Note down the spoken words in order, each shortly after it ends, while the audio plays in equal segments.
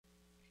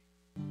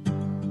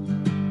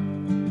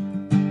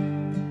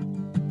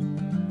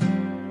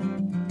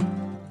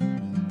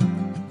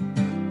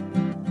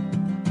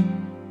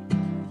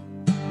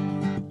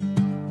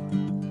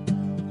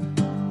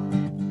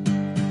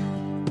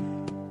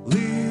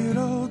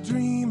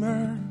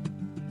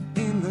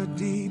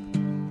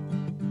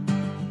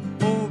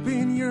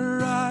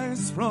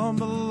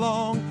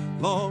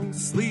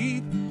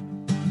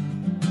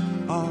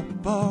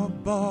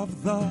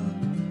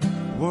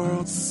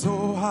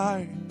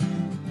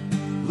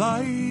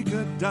like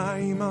a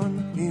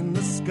diamond in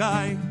the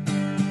sky.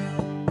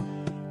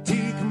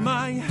 Take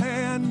my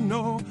hand,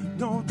 no,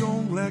 no,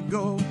 don't let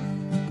go.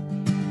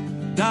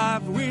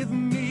 Dive with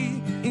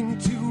me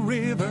into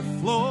river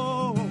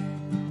flow.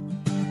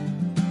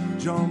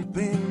 Jump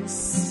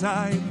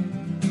inside,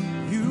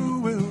 you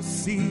will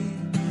see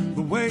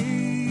the way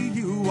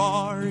you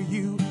are,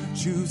 you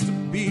choose to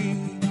be.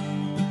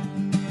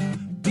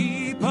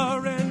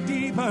 Deeper and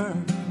deeper,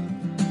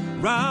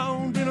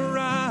 round and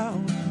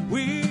around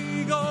we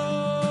go.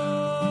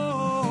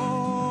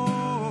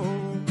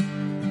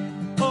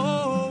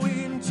 Oh,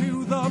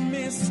 into the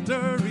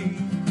mystery,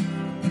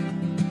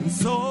 and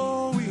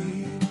so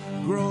we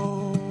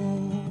grow.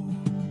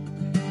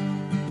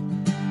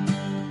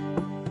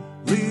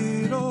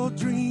 Little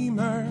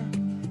dreamer,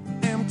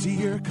 empty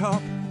your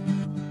cup.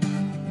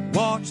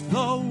 Watch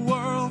the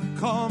world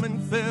come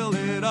and fill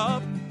it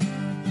up.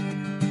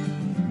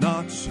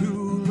 Not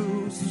too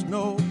loose,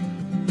 no,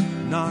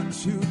 not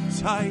too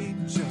tight,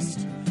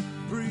 just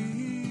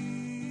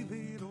breathe.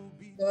 It'll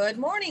be... Good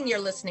morning. You're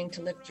listening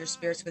to Lift Your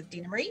Spirits with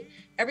Dina Marie.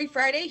 Every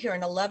Friday here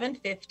in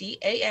 1150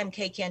 AM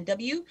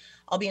KKNW,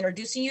 I'll be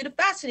introducing you to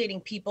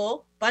fascinating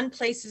people, fun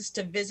places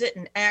to visit,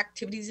 and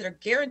activities that are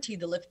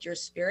guaranteed to lift your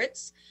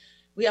spirits.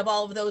 We have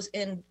all of those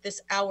in this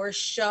hour's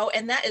show,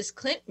 and that is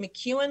Clint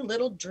McEwen,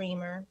 Little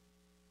Dreamer.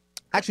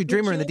 Actually,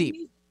 Dreamer in the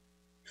Deep.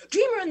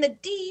 Dreamer in the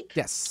Deep.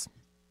 Yes,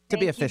 to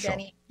be official.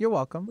 Benny. You're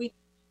welcome.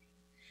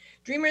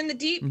 Dreamer in the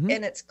Deep,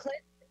 and it's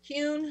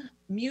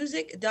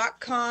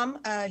ClintMcEwenmusic.com.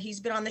 He's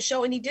been on the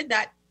show, and he did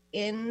that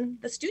in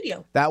the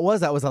studio. That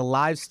was a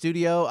live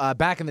studio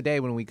back in the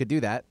day when we could do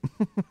that.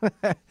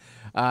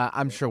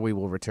 I'm sure we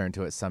will return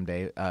to it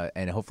someday,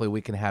 and hopefully we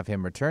can have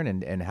him return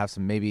and have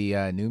some maybe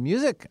new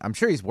music. I'm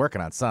sure he's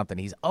working on something.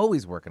 He's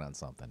always working on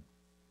something.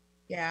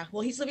 Yeah,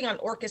 well, he's living on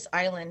Orcas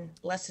Island.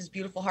 Bless his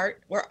beautiful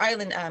heart. We're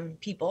island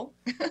people.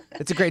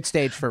 It's a great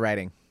stage for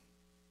writing.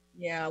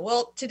 Yeah,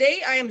 well,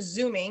 today I am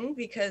Zooming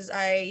because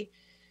I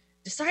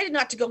decided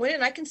not to go in,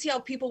 and I can see how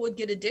people would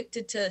get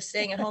addicted to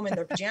staying at home in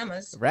their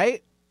pajamas.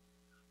 Right?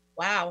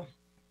 Wow.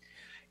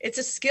 It's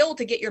a skill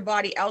to get your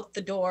body out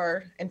the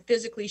door and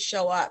physically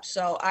show up.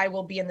 So I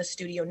will be in the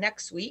studio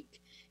next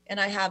week, and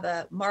I have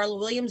Marla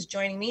Williams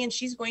joining me, and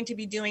she's going to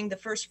be doing the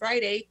first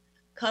Friday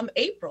come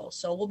April.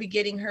 So we'll be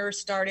getting her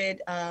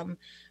started.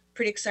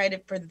 Pretty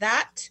excited for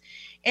that.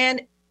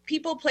 And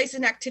people, places,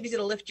 and activities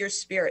that'll lift your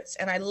spirits.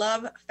 And I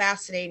love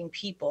fascinating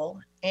people.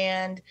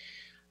 And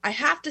I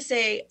have to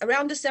say,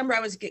 around December, I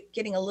was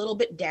getting a little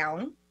bit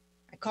down.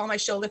 I call my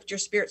show Lift Your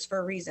Spirits for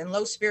a reason.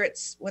 Low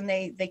spirits, when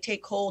they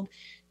take hold,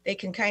 they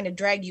can kind of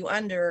drag you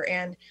under.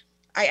 And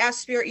I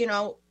asked Spirit,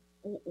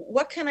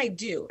 what can I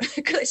do?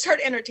 Because I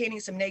started entertaining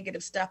some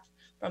negative stuff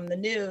from the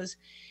news.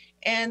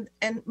 And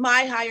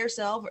my higher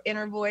self, or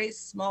inner voice,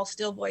 small,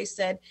 still voice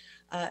said,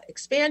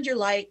 expand your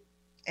light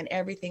and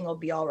everything will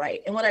be all right.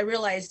 And what I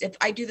realized, if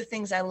I do the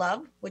things I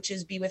love, which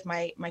is be with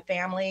my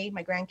family,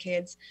 my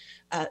grandkids,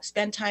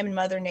 spend time in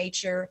Mother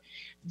Nature,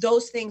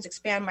 those things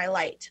expand my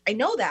light. I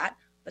know that,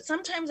 but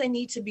sometimes I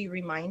need to be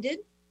reminded.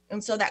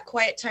 And so that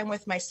quiet time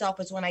with myself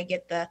is when I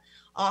get the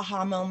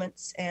aha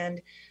moments.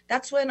 And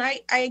that's when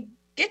I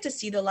get to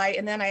see the light,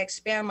 and then I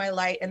expand my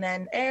light, and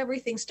then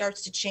everything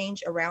starts to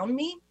change around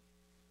me.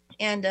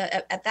 And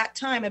at that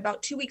time,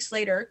 about 2 weeks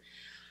later,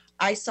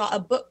 I saw a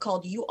book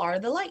called You Are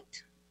the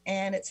Light.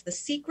 And it's the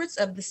secrets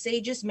of the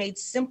sages made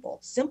simple.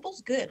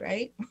 Simple's good,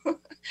 right?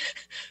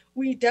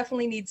 We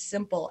definitely need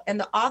simple. And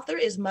the author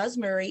is Muzz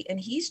Murray, and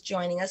he's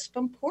joining us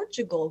from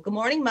Portugal. Good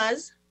morning,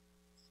 Muzz.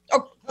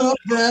 Oh,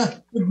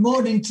 good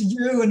morning to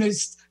you. And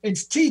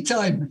it's tea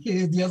time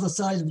here, the other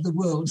side of the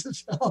world.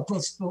 It's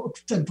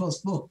 4:30,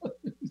 4:10.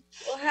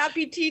 Well,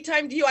 happy tea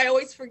time to you. I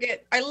always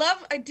forget. I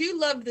do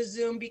love the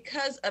Zoom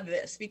because of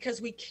this,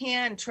 because we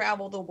can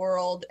travel the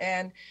world.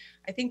 And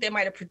I think they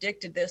might have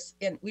predicted this,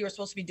 and we were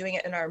supposed to be doing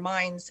it in our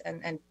minds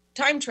and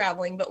time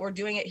traveling, but we're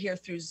doing it here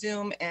through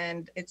Zoom,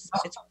 and it's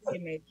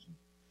pretty amazing.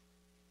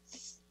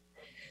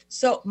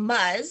 So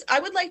Muzz, I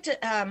would like to,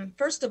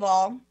 first of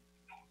all,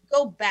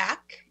 go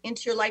back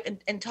into your life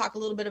and talk a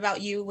little bit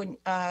about you when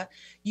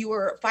you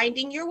were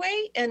finding your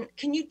way. And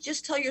can you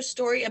just tell your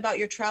story about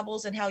your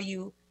travels and how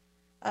you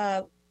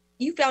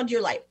found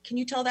your life? Can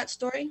you tell that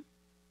story?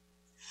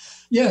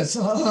 Yes.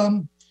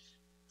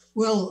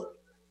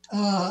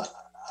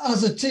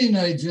 As a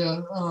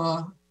teenager,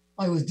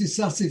 I was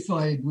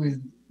dissatisfied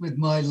with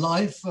my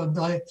life, and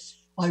I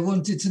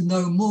wanted to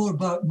know more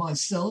about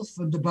myself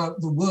and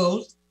about the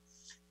world.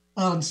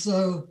 And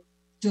so,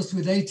 just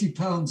with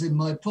 £80 in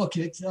my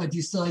pocket, I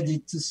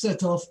decided to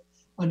set off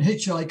and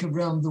hitchhike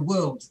around the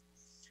world.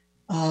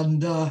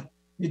 And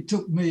it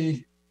took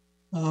me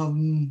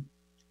 2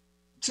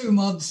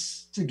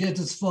 months to get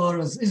as far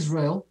as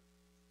Israel,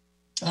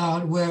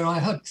 where I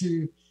had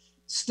to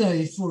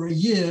stay for a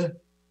year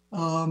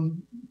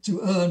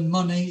to earn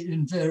money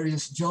in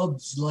various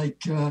jobs,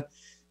 like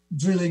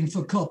drilling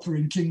for copper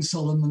in King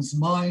Solomon's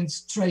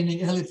mines,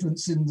 training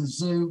elephants in the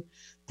zoo,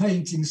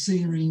 painting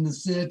scenery in the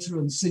theatre,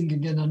 and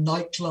singing in a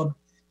nightclub.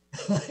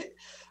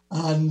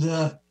 And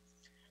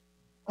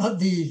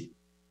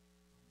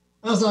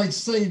as I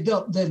saved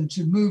up then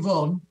to move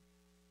on,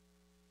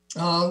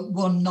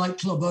 one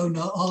nightclub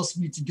owner asked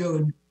me to go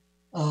and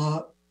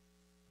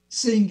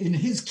sing in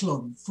his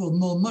club for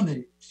more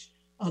money.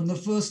 And the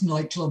first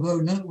nightclub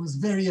owner was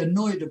very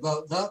annoyed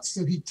about that.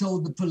 So he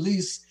told the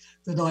police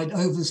that I'd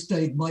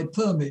overstayed my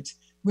permit,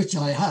 which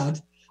I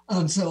had.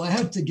 And so I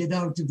had to get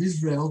out of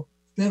Israel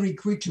very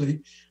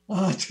quickly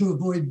to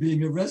avoid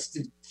being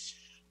arrested.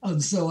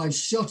 And so I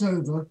shot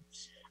over,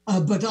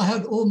 but I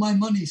had all my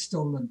money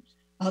stolen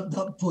at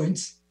that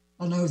point,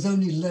 and I was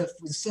only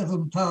left with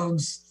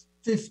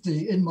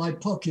 £7.50 in my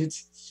pocket.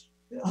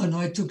 And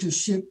I took a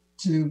ship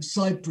to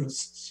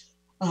Cyprus.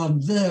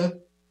 And there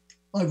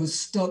I was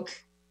stuck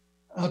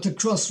at a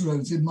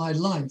crossroads in my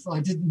life.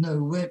 I didn't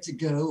know where to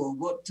go or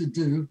what to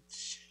do.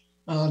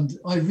 And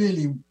I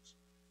really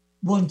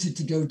wanted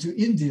to go to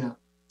India,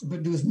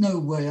 but there was no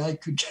way I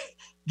could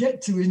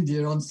get to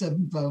India on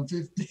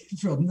 £7.50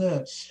 from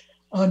there.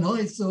 And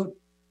I thought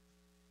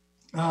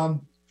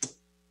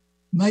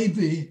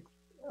maybe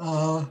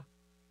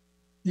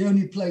the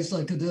only place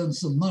I could earn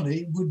some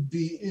money would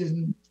be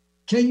in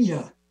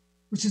Kenya,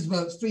 which is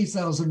about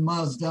 3,000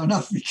 miles down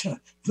Africa.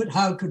 But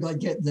how could I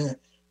get there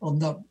on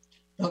that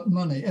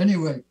money?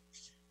 Anyway,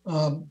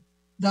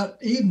 that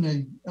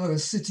evening I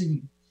was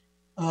sitting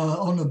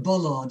on a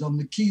bollard on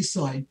the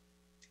quayside,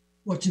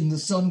 watching the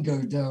sun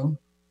go down,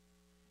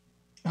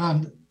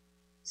 and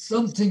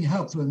something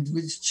happened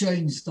which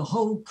changed the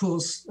whole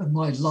course of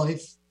my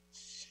life.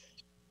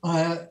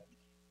 I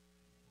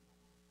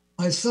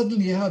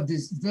suddenly had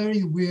this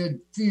very weird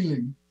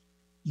feeling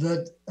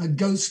that a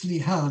ghostly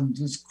hand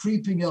was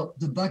creeping up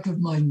the back of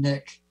my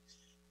neck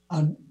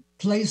and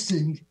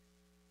placing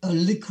a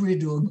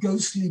liquid or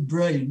ghostly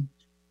brain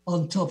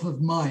on top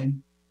of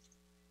mine.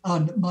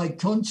 And my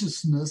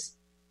consciousness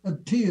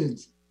appeared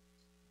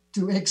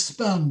to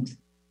expand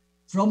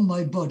from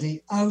my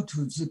body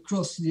outwards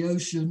across the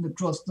ocean,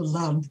 across the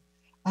land,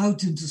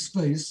 out into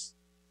space.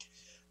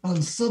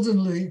 And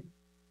suddenly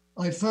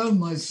I found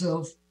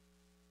myself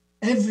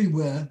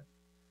everywhere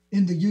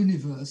in the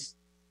universe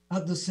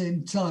at the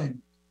same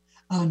time.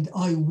 And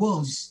I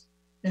was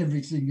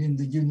everything in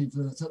the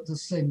universe at the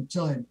same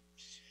time.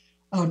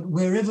 And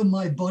wherever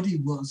my body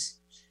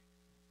was,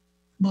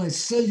 my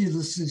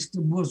cellular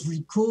system was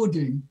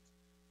recording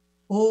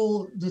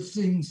all the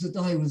things that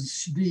I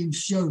was being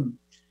shown.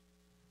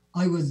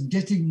 I was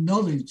getting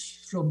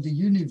knowledge from the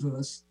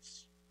universe,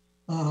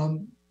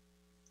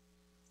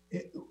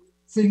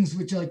 things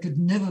which I could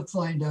never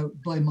find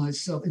out by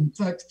myself. In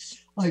fact,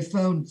 I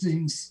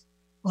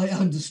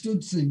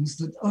understood things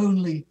that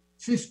only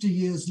 50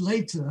 years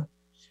later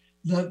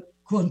that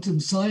quantum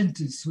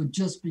scientists were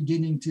just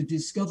beginning to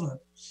discover.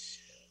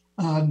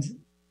 And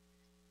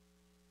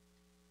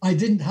I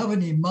didn't have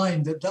any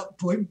mind at that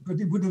point, but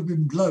it would have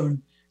been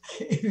blown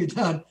if it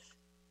had.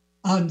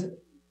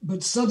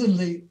 But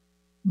suddenly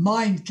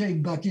mind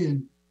came back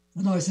in,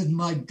 and I said,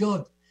 my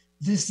God,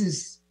 this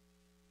is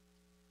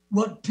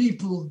what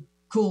people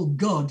call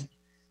God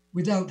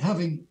without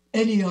having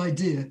any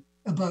idea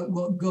about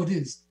what God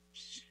is.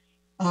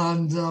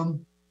 And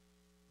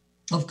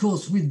of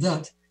course, with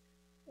that,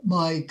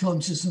 my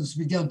consciousness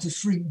began to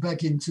shrink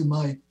back into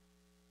my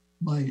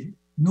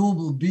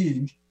normal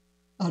being,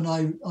 and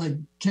I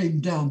came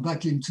down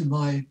back into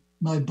my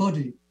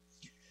body.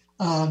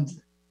 And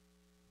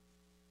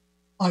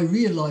I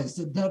realized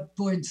at that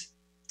point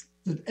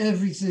that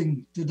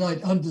everything that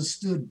I'd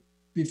understood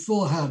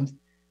beforehand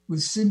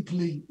was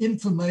simply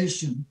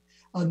information,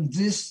 and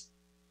this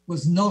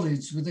was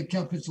knowledge with a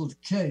capital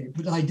K,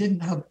 but I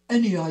didn't have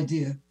any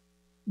idea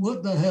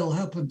what the hell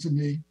happened to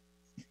me.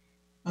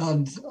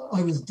 And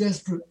I was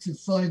desperate to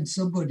find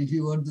somebody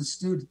who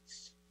understood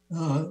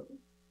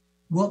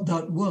what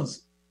that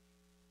was.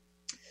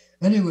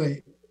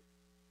 Anyway,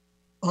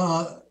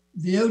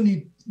 the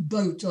only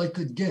boat I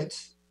could get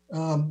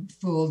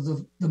for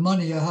the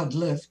money I had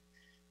left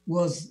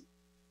was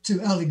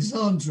to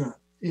Alexandria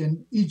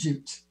in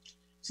Egypt.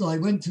 So I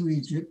went to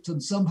Egypt,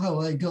 and somehow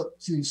I got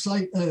to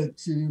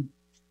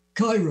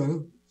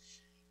Cairo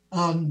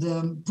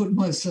and put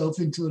myself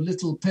into a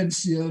little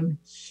pension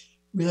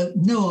with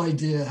no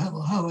idea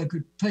how I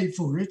could pay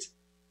for it.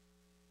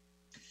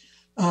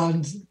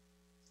 And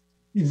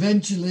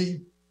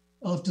eventually,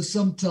 after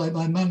some time,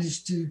 I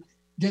managed to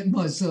get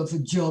myself a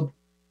job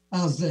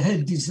as the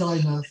head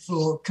designer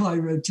for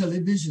Cairo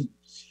Television.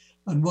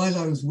 And while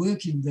I was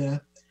working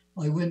there,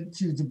 I went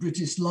to the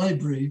British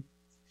Library,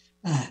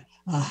 a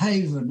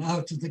haven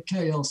out of the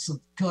chaos of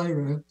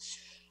Cairo,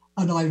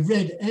 and I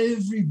read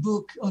every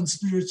book on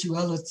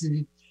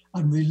spirituality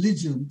and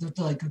religion that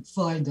I could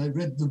find. I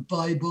read the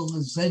Bible,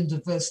 the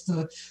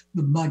Zendavesta,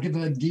 the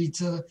Bhagavad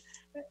Gita,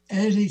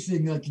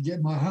 anything I could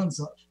get my hands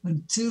on,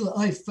 until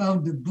I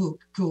found a book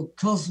called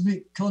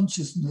Cosmic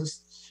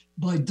Consciousness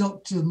by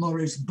Dr.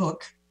 Maurice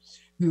Buck,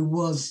 who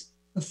was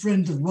a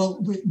friend of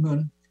Walt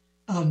Whitman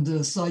and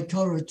a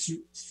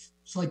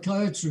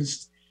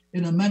psychiatrist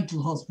in a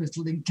mental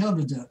hospital in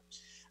Canada.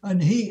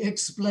 And he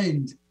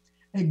explained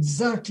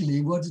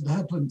exactly what had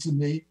happened to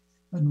me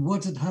and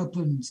what had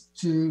happened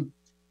to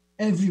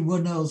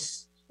everyone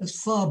else as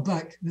far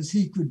back as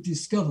he could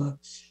discover,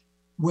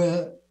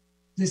 where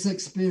this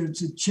experience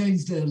had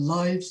changed their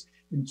lives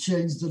and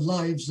changed the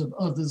lives of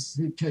others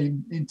who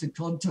came into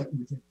contact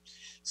with it.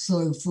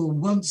 So for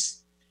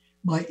once,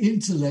 my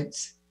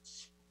intellect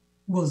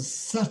was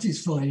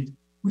satisfied,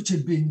 which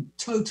had been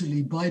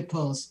totally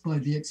bypassed by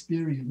the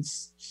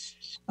experience.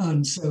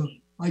 And so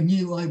I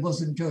knew I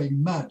wasn't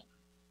going mad.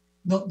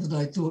 Not that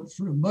I thought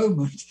for a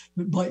moment,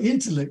 but my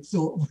intellect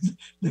thought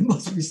there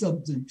must be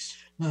something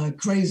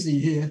crazy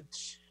here.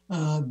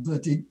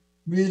 But it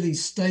really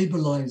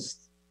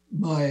stabilized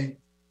my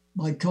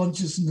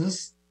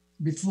consciousness.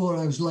 Before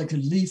I was like a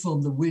leaf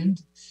on the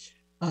wind.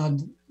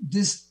 And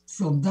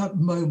from that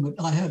moment,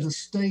 I had a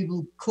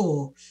stable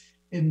core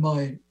in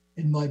my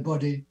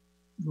body,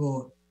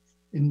 or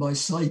in my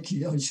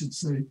psyche, I should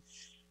say.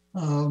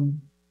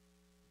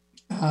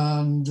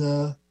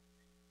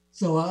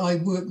 So I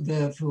worked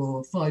there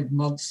for 5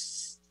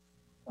 months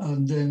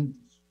and then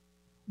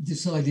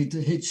decided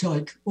to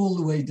hitchhike all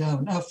the way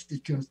down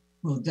Africa,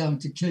 down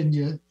to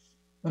Kenya,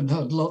 and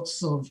had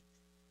lots of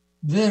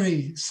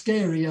very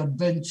scary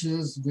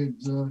adventures with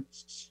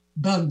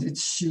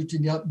bandits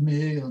shooting at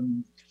me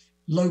and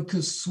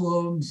locust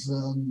swarms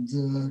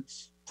and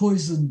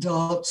poison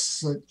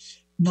darts,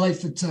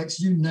 knife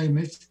attacks, you name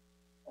it.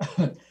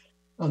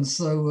 And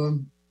so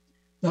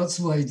that's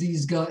why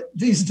these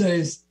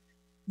days,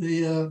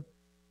 the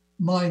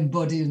mind,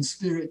 body and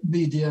spirit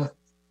media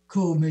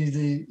call me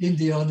the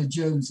Indiana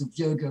Jones of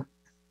yoga.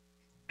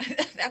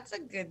 That's a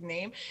good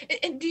name.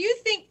 And do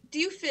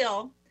you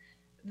feel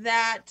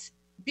that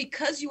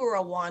because you were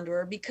a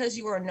wanderer, because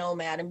you were a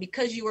nomad, and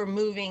because you were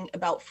moving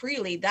about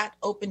freely, that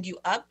opened you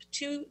up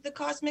to the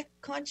cosmic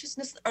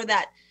consciousness, or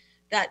that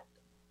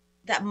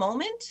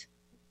moment?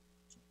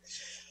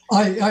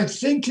 I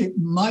think it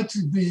might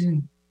have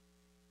been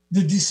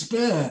the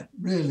despair,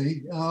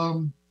 really,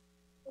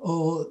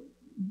 or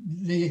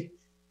the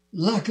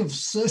lack of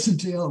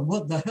certainty of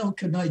what the hell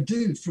can I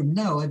do from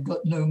now? I've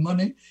got no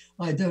money.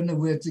 I don't know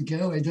where to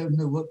go. I don't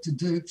know what to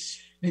do.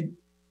 It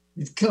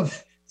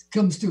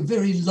comes to a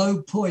very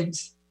low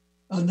point,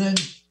 and then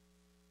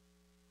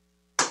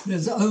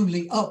there's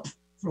only up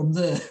from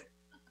there.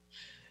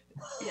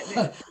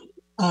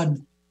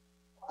 And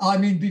I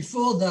mean,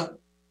 before that,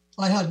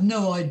 I had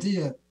no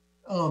idea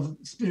of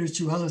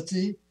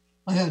spirituality.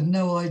 I had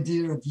no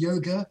idea of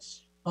yoga.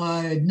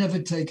 I had never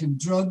taken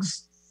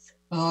drugs.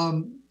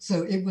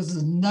 So it was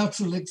a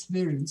natural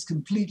experience,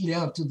 completely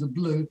out of the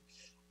blue.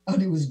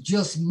 And it was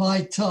just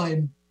my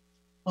time,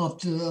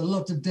 after a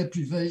lot of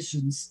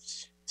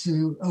deprivations,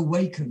 to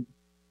awaken.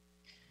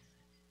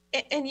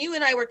 And you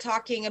and I were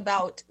talking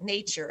about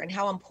nature and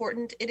how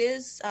important it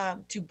is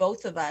to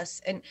both of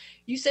us. And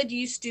you said you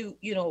used to,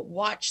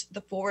 watch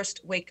the forest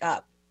wake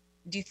up.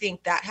 Do you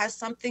think that has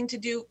something to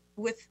do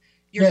with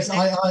your Yes,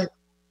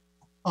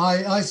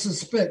 I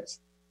suspect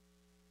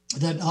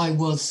that I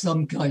was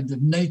some kind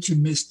of nature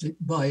mystic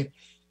by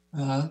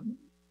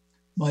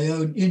my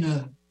own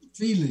inner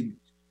feeling,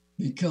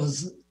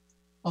 because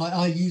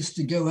I used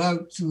to go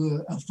out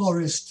to a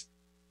forest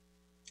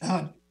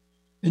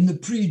in the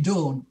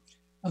pre-dawn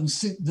and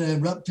sit there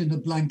wrapped in a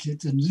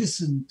blanket and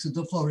listen to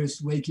the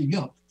forest waking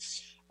up.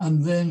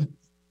 And then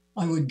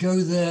I would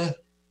go there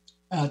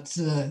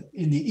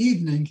in the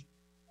evening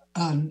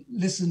and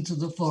listen to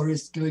the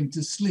forest going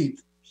to sleep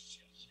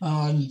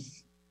and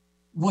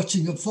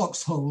watching a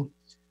foxhole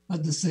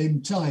at the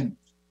same time.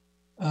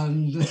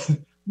 And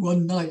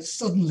one night,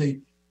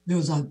 suddenly, there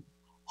was a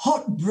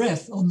hot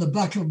breath on the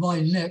back of my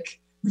neck,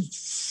 which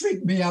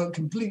freaked me out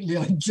completely.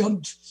 I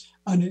jumped,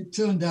 and it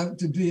turned out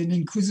to be an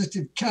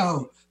inquisitive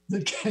cow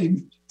that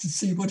came to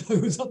see what I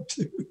was up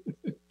to.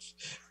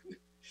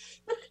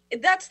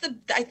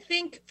 I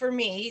think for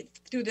me,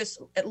 through this,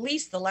 at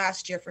least the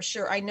last year for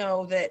sure, I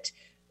know that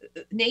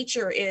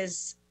nature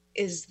is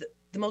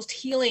the most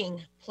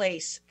healing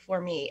place for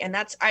me. And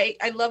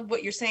I love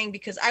what you're saying,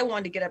 because I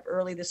wanted to get up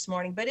early this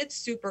morning, but it's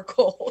super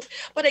cold.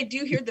 But I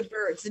do hear the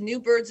birds, the new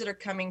birds that are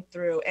coming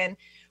through. And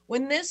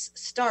when this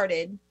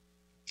started,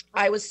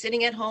 I was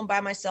sitting at home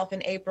by myself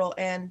in April,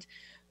 and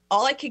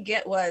all I could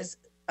get was,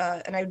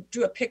 and I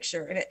drew a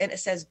picture, and it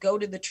says, "Go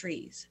to the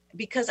trees,"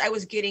 because I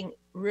was getting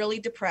really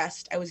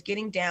depressed. I was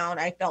getting down.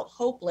 I felt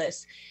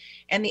hopeless.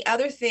 And the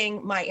other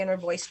thing my inner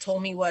voice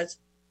told me was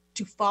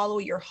to follow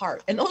your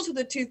heart. And those are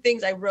the two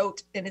things I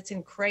wrote, and it's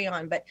in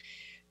crayon, but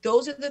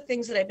those are the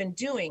things that I've been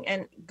doing.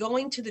 And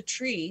going to the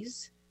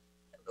trees,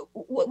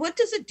 what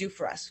does it do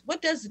for us?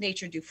 What does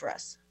nature do for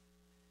us?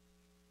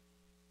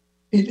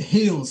 It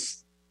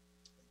heals.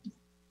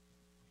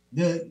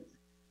 The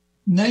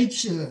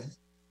nature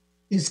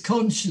is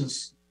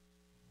conscious.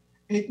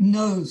 It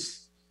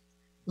knows,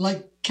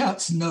 like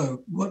cats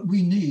know, what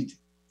we need.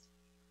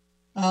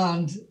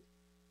 And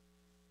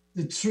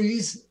the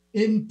trees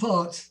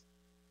impart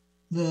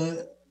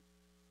the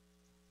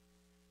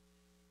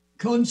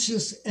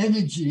conscious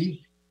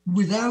energy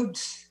without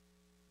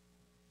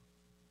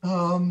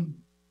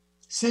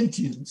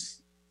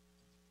sentience,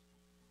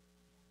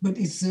 but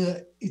it's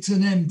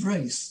an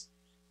embrace.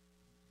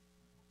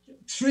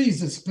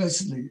 trees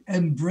especially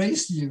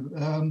embrace you.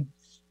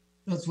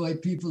 That's why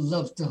people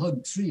love to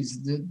hug trees.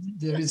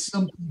 There is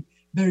something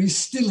very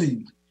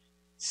stilling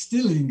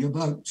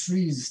about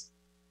trees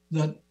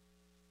that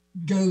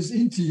goes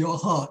into your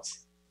heart.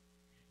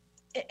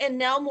 And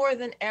now more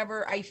than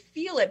ever, I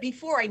feel it.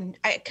 Before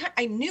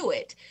I knew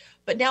it,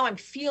 but now I'm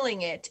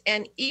feeling it.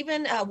 And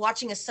even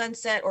watching a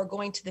sunset or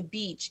going to the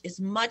beach is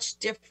much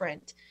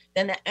different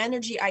than the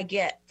energy I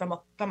get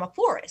from a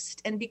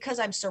forest. And because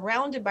I'm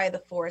surrounded by the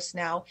forest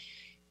now,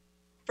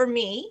 for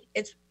me,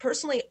 it's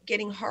personally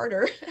getting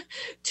harder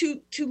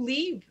to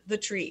leave the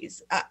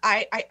trees.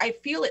 I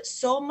feel it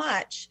so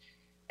much,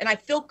 and I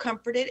feel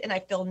comforted and I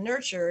feel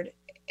nurtured,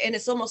 and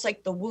it's almost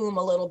like the womb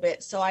a little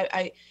bit. So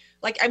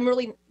I'm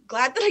really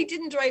glad that I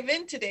didn't drive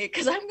in today,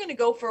 because I'm going to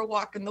go for a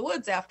walk in the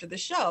woods after the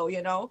show.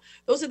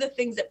 Those are the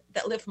things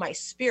that lift my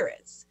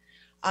spirits.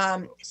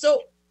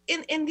 So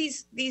in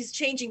these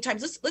changing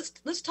times,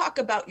 let's talk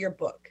about your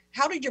book.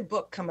 How did your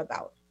book come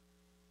about?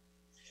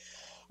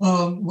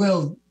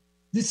 Well,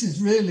 this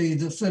is really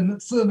the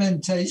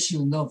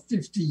fermentation of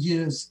 50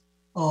 years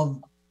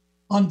of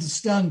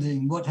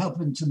understanding what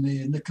happened to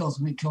me in the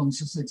cosmic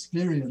conscious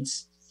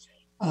experience.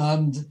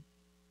 And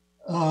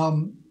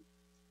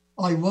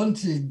I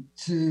wanted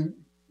to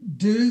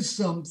do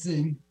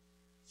something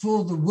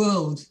for the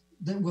world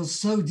that was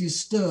so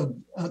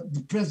disturbed at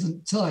the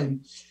present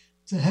time,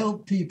 to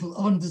help people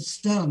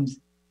understand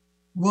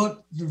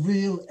what the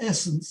real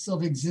essence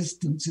of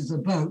existence is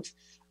about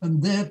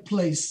and their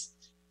place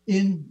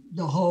in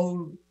the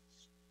whole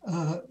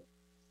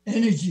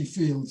energy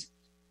field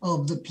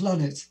of the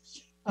planet.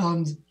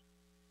 And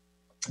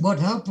what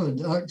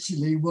happened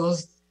actually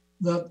was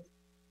that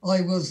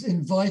I was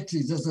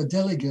invited as a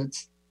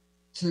delegate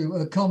to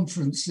a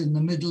conference in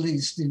the Middle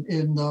East,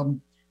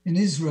 in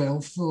Israel,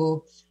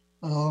 for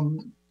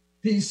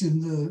peace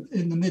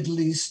in the Middle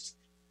East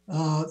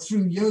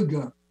through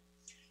yoga.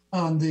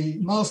 And the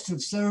Master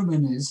of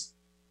Ceremonies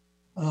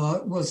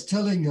was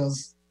telling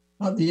us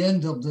at the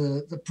end of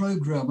the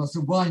program, as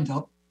a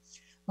wind-up,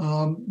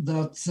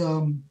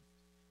 that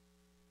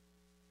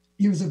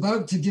he was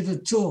about to give a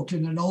talk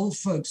in an old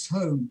folks'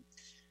 home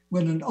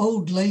when an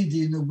old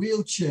lady in a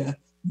wheelchair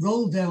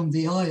rolled down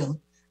the aisle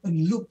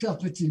and looked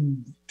up at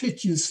him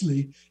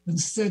piteously and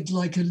said,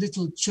 like a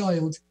little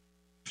child,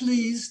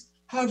 "Please,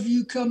 have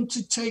you come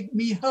to take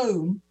me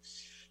home?"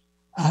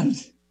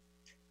 And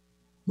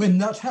when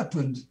that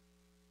happened,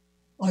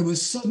 I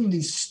was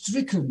suddenly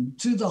stricken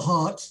to the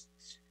heart,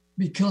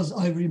 because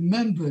I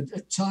remembered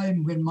a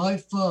time when my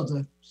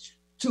father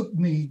took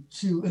me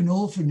to an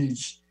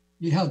orphanage.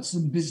 He had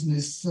some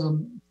business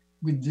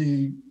with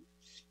the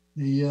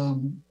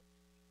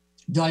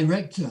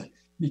director,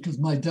 because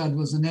my dad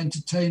was an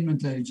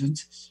entertainment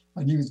agent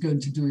and he was going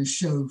to do a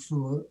show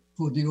for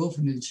the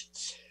orphanage.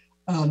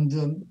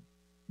 And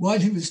while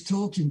he was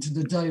talking to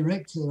the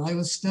director, I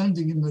was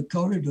standing in the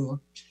corridor,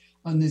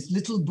 and this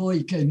little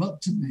boy came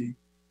up to me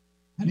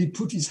and he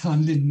put his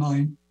hand in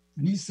mine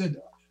and he said,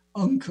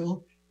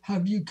 "Uncle,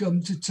 have you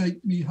come to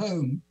take me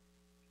home?"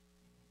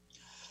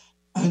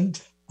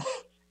 And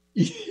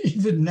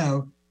even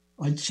now,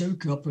 I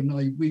choke up and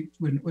I weep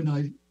when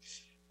I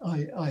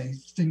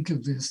think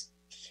of this.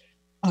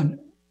 And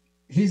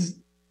his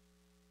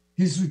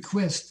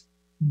request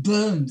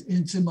burned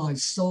into my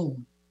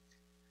soul.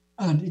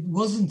 And it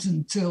wasn't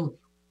until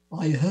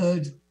I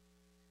heard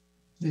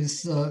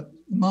this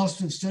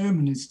Master of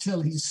Ceremonies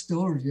tell his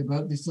story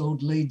about this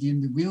old lady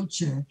in the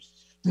wheelchair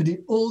that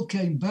it all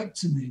came back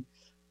to me.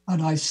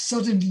 And I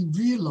suddenly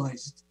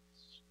realized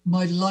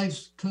my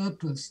life's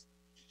purpose.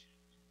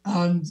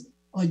 And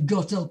I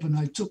got up and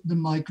I took the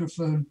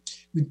microphone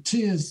with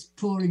tears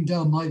pouring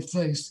down my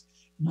face.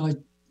 And I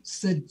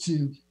said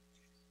to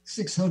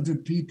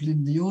 600 people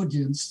in the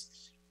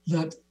audience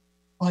that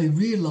I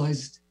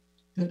realized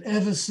that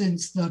ever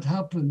since that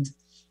happened,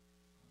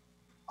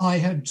 I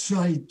had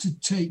tried to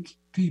take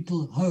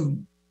people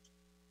home.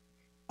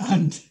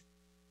 And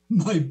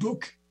my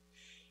book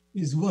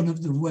is one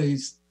of the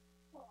ways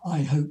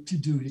I hope to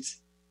do it.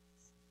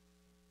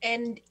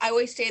 And I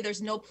always say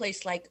there's no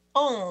place like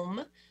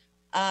home.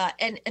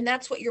 And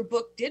that's what your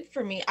book did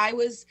for me. I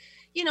was,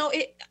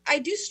 I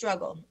do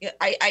struggle.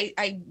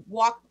 I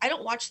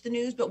don't watch the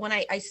news, but when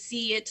I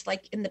see it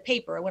like in the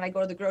paper, when I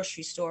go to the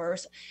grocery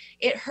stores,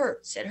 it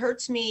hurts. It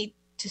hurts me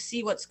to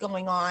see what's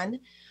going on.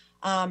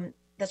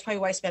 That's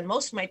probably why I spend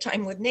most of my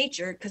time with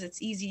nature, because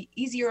it's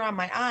easier on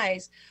my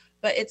eyes,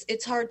 but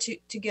it's hard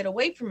to get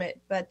away from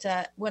it. But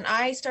when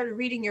I started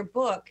reading your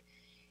book,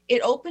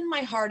 it opened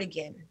my heart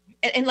again.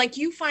 And like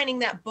you finding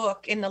that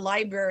book in the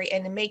library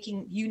and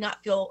making you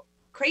not feel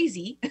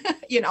crazy,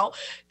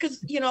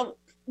 because,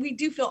 we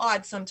do feel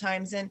odd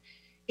sometimes. And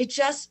it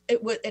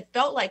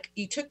felt like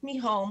you took me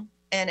home,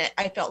 and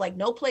I felt like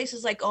no place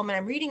is like home. And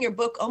I'm reading your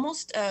book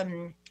almost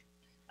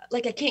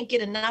like I can't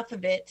get enough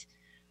of it.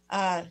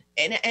 That's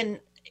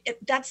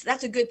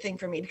a good thing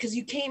for me, because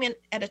you came in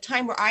at a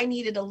time where I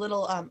needed a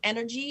little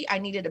energy. I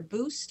needed a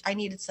boost. I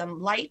needed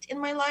some light in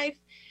my life.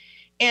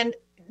 And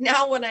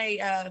now when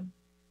I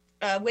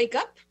wake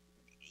up,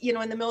 you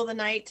know, in the middle of the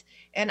night.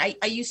 And I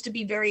used to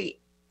be very,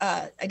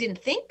 I didn't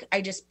think,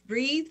 I just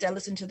breathed. I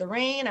listened to the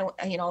rain.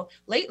 You know,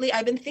 lately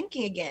I've been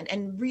thinking again,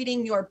 and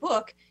reading your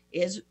book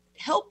is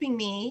helping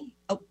me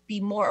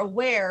be more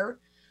aware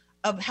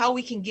of how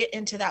we can get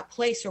into that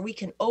place where we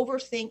can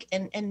overthink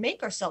and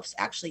make ourselves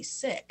actually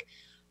sick,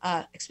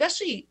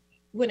 especially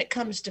when it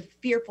comes to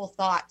fearful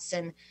thoughts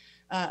and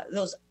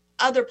those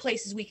other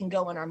places we can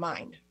go in our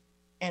mind.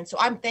 And so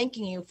I'm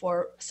thanking you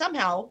for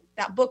somehow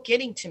that book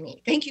getting to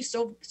me. Thank you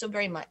so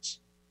very much.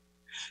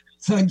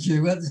 Thank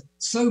you.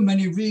 So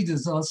many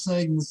readers are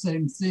saying the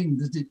same thing,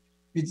 that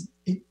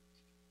it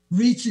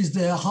reaches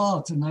their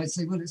heart. And I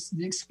say, well, it's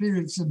the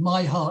experience of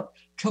my heart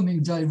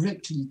coming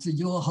directly to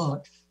your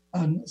heart.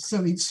 And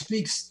so it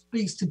speaks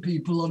to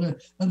people on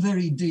a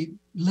very deep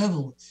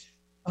level.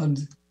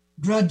 And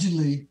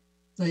gradually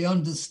they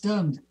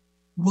understand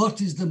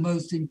what is the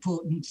most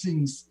important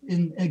things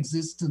in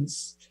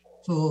existence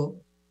for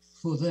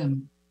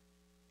them.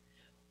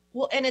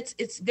 Well, and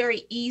it's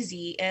very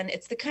easy, and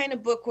it's the kind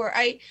of book where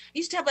I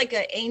used to have like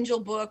an angel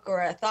book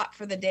or a thought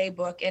for the day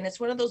book, and it's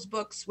one of those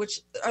books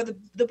which are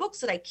the books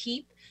that I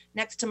keep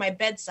next to my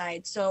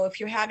bedside. So if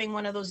you're having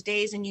one of those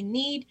days and you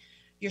need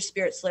your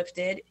spirits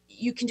lifted,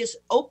 you can just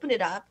open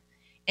it up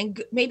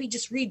and maybe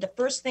just read the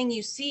first thing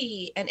you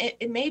see, and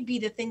it may be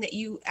the thing that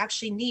you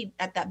actually need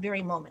at that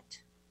very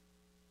moment.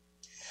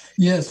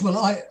 Yes, well,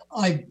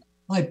 I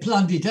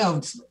planned it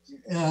out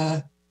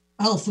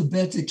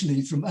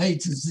alphabetically from A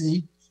to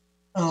Z,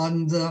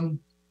 and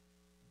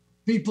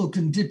people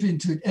can dip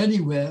into it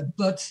anywhere.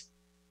 But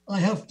I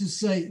have to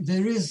say,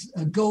 there is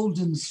a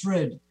golden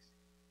thread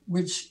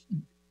which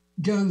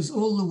goes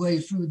all the way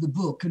through the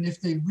book. And if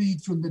they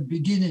read from the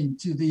beginning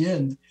to the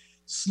end,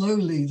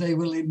 slowly they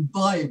will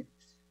imbibe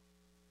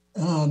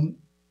the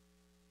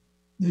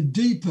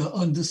deeper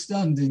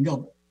understanding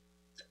of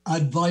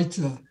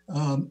Advaita,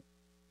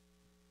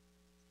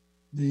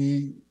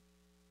 the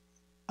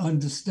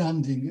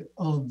understanding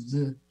of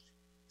the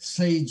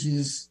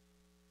sages'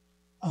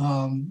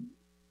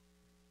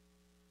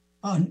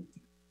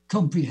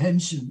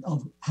 comprehension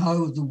of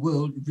how the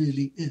world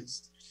really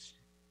is.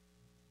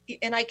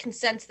 And I can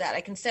sense that.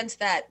 I can sense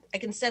that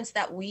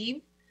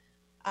weave.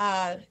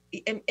 And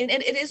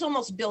it is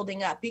almost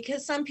building up,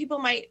 because some people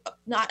might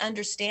not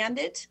understand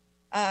it.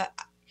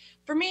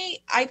 For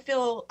me, I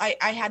feel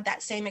I had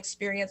that same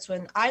experience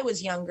when I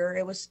was younger.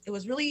 It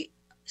was really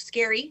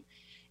scary,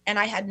 and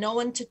I had no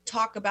one to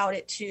talk about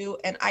it to.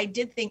 And I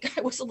did think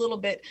I was a little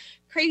bit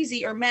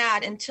crazy or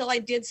mad until I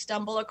did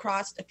stumble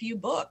across a few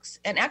books.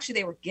 And actually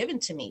they were given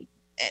to me.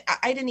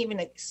 I didn't even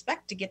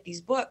expect to get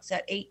these books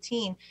at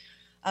 18.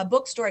 A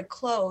bookstore had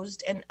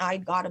closed, and I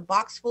got a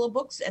box full of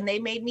books, and they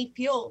made me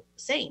feel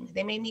sane.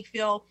 They made me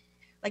feel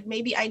like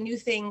maybe I knew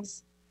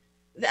things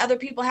that other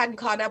people hadn't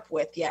caught up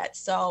with yet.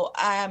 So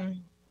I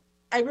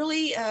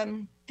really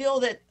feel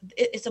that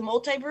it's a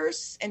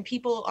multiverse, and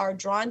people are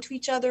drawn to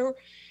each other.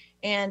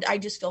 And I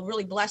just feel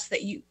really blessed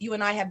that you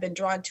and I have been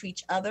drawn to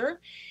each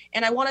other.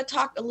 And I want to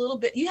talk a little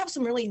bit. You have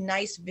some really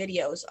nice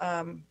videos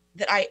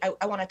that I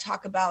want to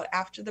talk about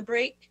after the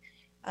break.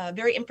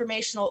 Very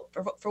informational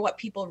for what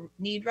people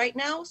need right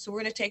now. So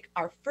we're going to take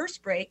our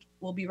first break.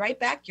 We'll be right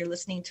back. You're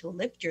listening to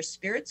Lift Your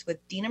Spirits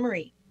with Dina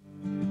Marie.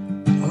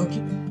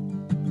 Okay.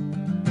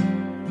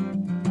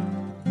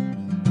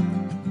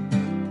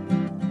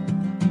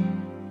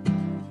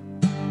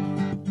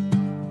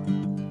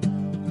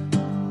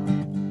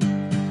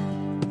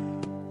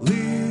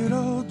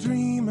 Little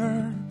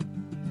dreamer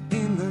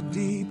in the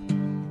deep,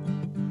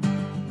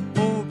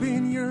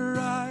 open your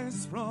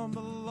eyes from the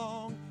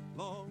long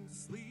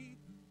sleep.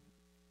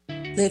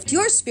 Lift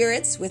your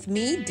spirits with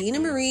me, Dina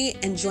Marie,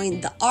 and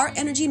join the Our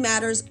Energy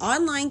Matters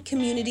online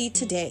community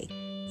today.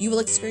 You will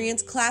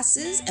experience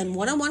classes and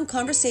one-on-one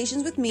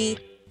conversations with me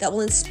that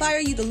will inspire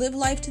you to live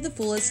life to the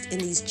fullest in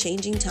these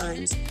changing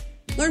times.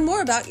 Learn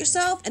more about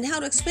yourself and how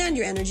to expand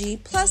your energy,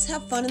 plus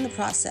have fun in the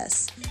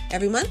process.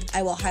 Every month,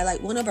 I will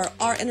highlight one of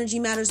our Energy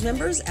Matters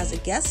members as a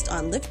guest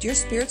on Lift Your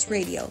Spirits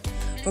Radio.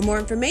 For more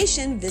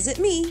information, visit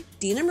me,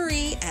 Dina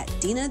Marie, at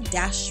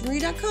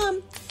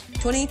dina-marie.com.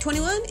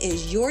 2021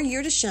 is your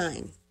year to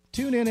shine.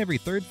 Tune in every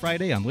third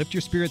Friday on Lift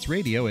Your Spirits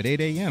Radio at 8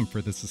 a.m.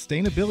 for the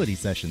Sustainability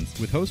Sessions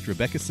with host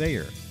Rebecca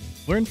Sayer.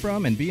 Learn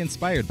from and be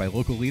inspired by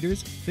local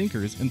leaders,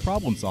 thinkers, and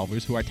problem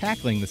solvers who are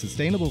tackling the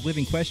sustainable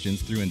living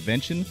questions through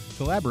invention,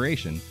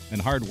 collaboration,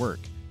 and hard work.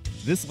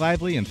 This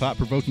lively and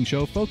thought-provoking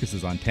show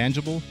focuses on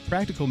tangible,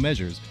 practical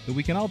measures that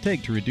we can all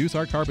take to reduce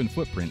our carbon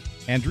footprint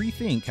and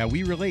rethink how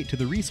we relate to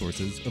the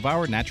resources of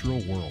our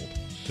natural world.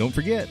 Don't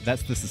forget,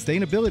 that's the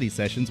Sustainability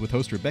Sessions with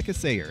host Rebecca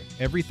Sayer,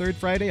 every third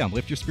Friday on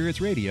Lift Your Spirits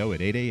Radio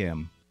at 8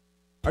 a.m.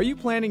 Are you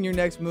planning your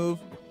next move?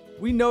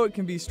 We know it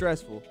can be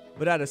stressful,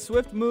 but at a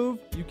Swift Move,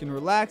 you can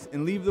relax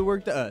and leave the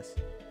work to us.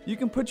 You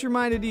can put your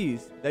mind at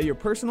ease that your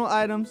personal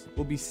items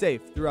will be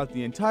safe throughout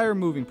the entire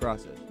moving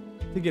process.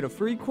 To get a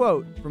free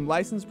quote from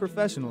licensed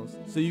professionals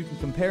so you can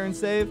compare and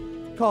save,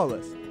 call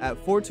us at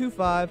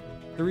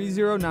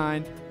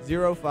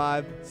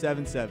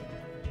 425-309-0577.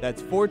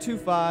 That's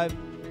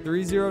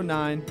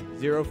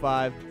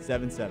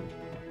 425-309-0577.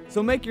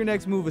 So make your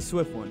next move a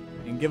swift one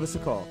and give us a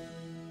call.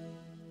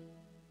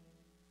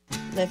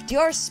 Lift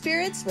your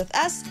spirits with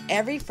us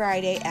every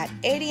Friday at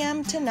 8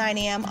 a.m. to 9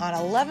 a.m. on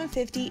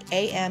 1150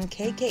 AM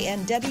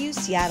KKNW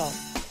Seattle.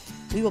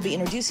 We will be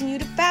introducing you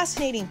to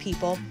fascinating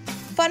people,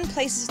 fun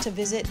places to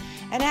visit,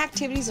 and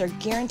activities that are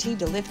guaranteed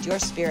to lift your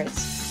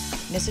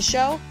spirits. Miss a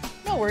show?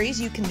 No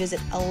worries, you can visit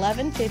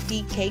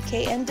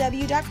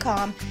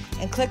 1150kknw.com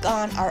and click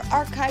on our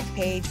archive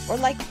page, or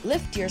like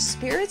Lift Your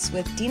Spirits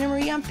with Dina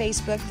Marie on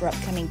Facebook for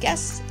upcoming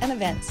guests and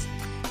events.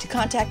 To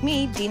contact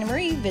me, Dina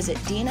Marie, visit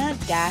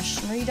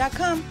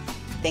dina-marie.com.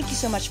 Thank you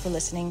so much for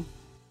listening.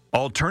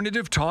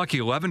 Alternative Talk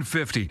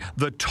 1150,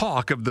 the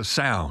talk of the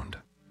sound.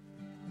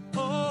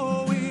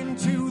 Oh,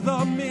 into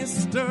the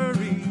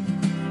mystery,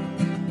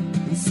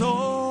 and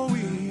so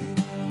we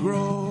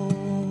grow.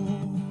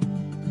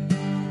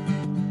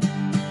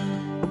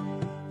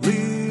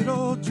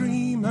 Little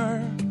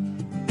dreamer,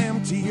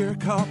 empty your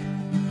cup.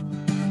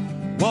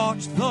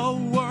 Watch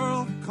the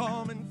world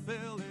come and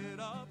fill it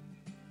up.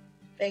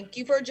 Thank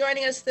you for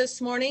joining us this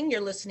morning.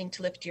 You're listening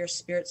to Lift Your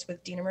Spirits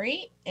with Dina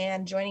Marie.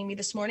 And joining me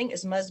this morning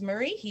is Muzz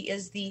Murray. He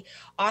is the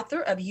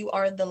author of You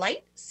Are the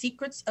Light,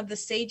 Secrets of the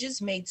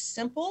Sages Made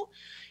Simple.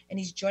 And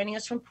he's joining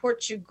us from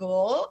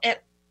Portugal. And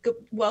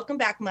welcome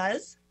back,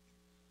 Muzz.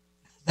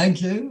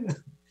 Thank you.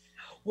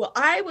 Well,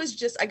 I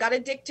got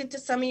addicted to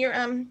some of your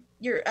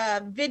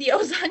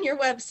videos on your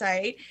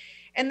website.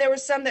 And there were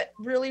some that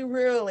really,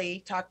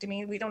 really talked to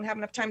me. We don't have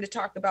enough time to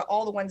talk about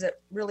all the ones that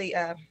really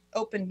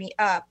opened me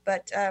up.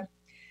 But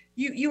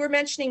you were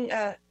mentioning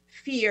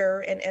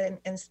fear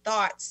and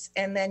thoughts.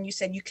 And then you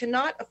said you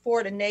cannot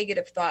afford a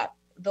negative thought.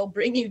 They'll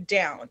bring you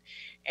down.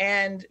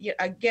 And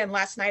again,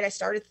 last night I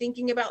started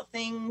thinking about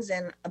things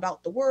and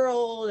about the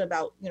world,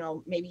 about,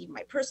 maybe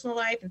my personal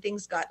life, and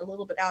things got a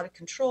little bit out of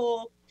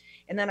control.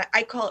 And then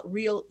I call it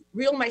reel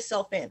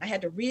myself in. I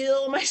had to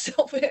reel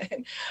myself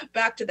in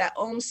back to that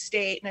Om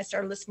state. And I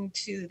started listening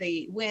to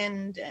the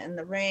wind and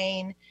the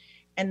rain.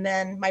 And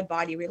then my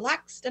body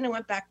relaxed and I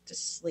went back to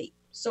sleep.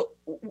 So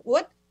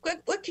what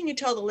can you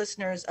tell the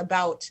listeners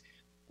about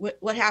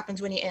what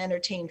happens when you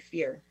entertain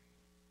fear?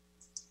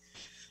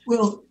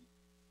 Well,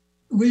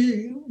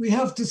 we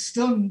have to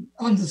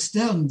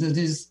understand that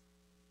it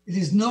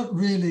is not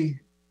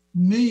really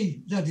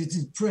me that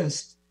is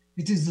depressed.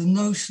 It is the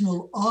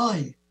notional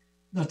I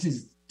that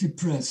is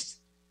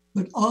depressed.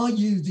 But are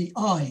you the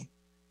I?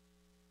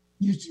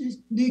 You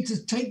need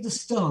to take the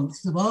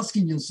stance of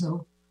asking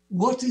yourself,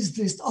 what is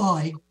this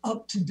I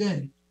up to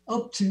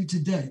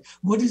today?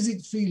 What is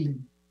it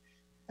feeling?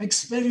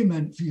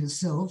 Experiment for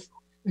yourself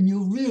and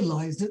you'll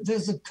realize that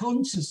there's a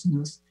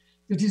consciousness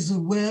that is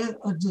aware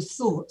of the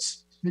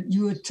thoughts that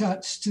you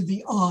attach to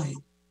the I.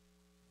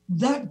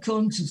 That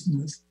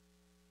consciousness,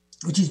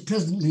 which is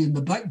presently in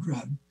the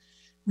background,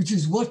 which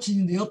is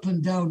watching the up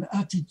and down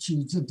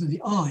attitudes of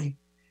the I,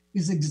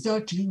 is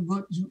exactly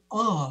what you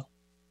are.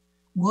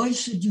 Why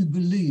should you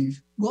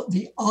believe what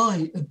the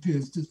I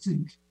appears to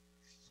think?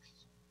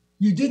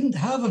 You didn't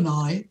have an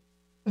I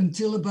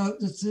until about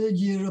the third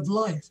year of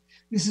life.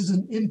 This is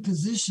an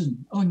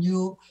imposition on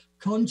your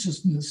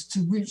consciousness to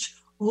which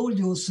all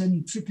your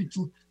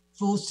centripetal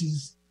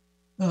forces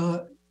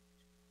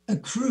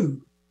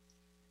accrue.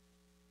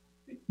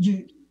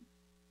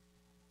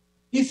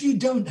 If you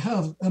don't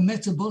have a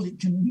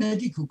metabolic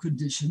medical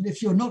condition,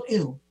 if you're not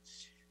ill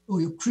or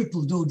you're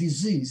crippled or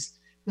diseased,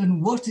 then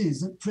what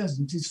is at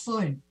present is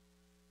fine.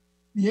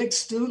 The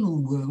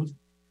external world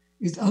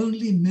is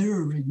only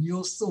mirroring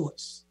your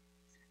thoughts,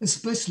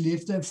 especially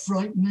if they're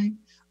frightening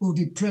or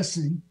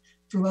depressing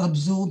from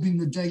absorbing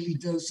the daily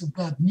dose of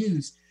bad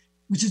news,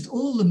 which is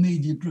all the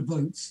media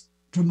promotes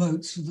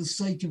for the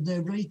sake of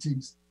their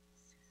ratings.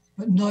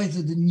 But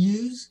neither the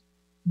news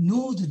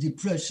nor the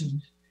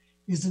depression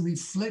is a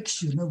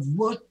reflection of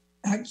what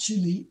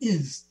actually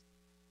is.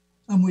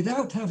 And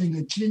without having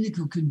a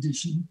clinical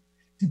condition,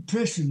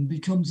 depression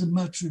becomes a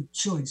matter of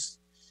choice.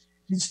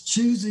 It's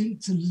choosing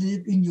to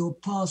live in your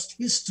past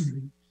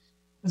history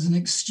as an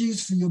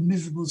excuse for your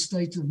miserable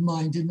state of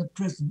mind in the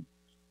present.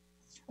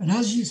 And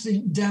as you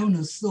think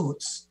downer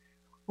thoughts,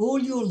 all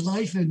your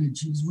life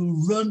energies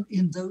will run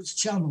in those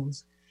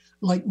channels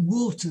like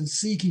water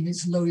seeking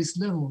its lowest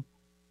level.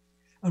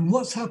 And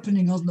what's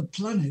happening on the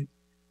planet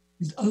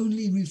is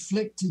only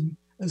reflecting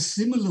a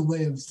similar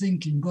way of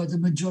thinking by the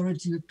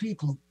majority of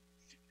people.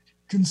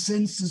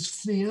 Consensus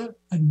fear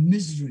and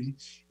misery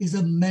is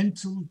a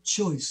mental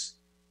choice,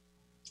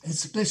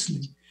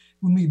 especially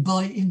when we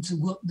buy into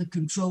what the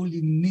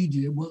controlling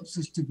media wants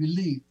us to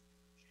believe.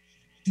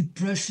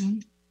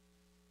 Depression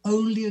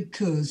only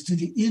occurs to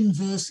the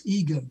inverse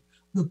ego,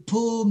 the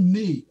poor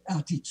me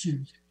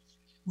attitude,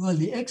 while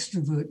the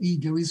extrovert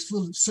ego is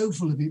so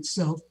full of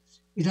itself,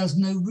 it has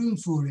no room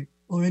for it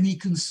or any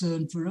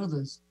concern for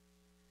others.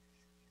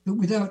 But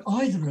without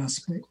either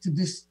aspect of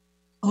this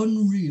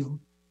unreal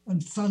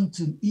and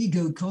phantom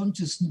ego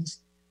consciousness,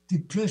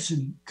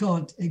 depression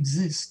can't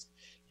exist.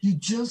 You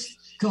just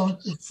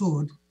can't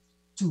afford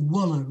to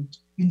wallow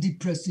in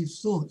depressive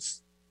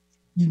thoughts.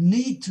 You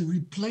need to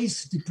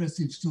replace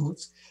depressive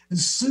thoughts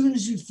as soon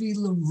as you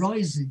feel them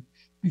rising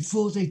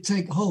before they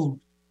take hold.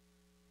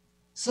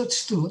 Such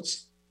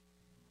thoughts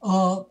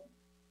are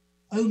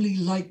only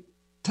like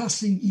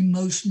passing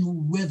emotional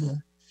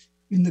weather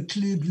in the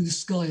clear blue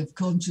sky of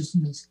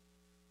consciousness.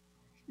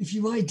 If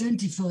you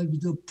identify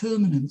with your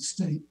permanent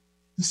state,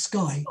 the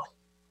sky,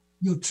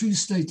 your true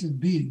state of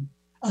being,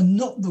 and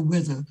not the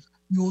weather,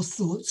 your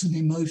thoughts and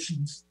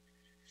emotions,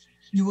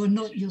 you are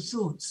not your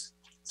thoughts.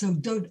 So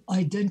don't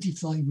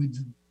identify with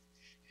them.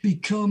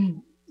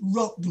 Become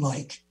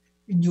rock-like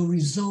in your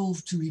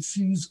resolve to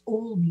refuse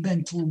all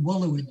mental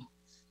wallowing.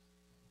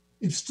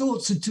 If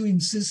thoughts are too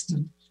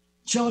insistent,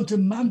 chant a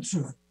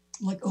mantra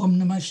like Om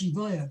Namah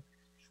Shivaya,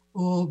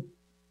 or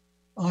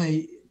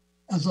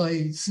as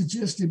I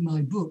suggest in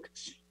my book,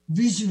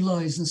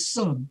 visualize the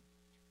sun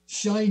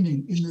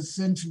shining in the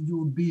center of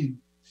your being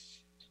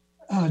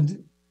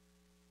and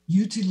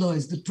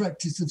utilize the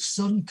practice of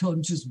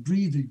sun-conscious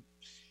breathing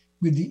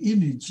with the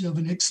image of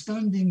an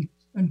expanding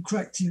and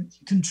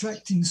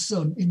contracting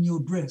sun in your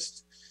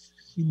breast,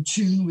 in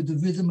tune with the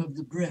rhythm of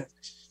the breath.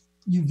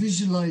 You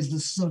visualize the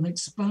sun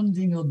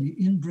expanding on the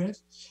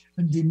in-breath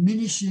and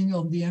diminishing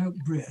on the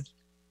out-breath.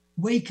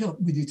 Wake up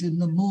with it in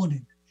the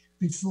morning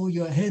before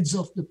your head's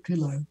off the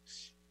pillow.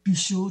 Be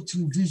sure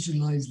to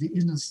visualize the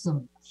inner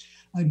sun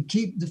and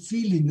keep the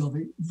feeling of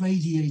it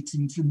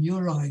radiating from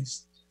your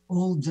eyes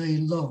all day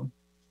long.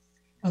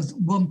 As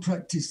one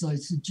practice I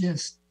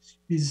suggest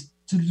is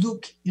to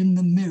look in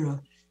the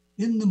mirror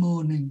in the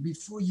morning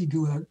before you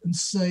go out and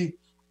say,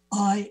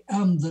 I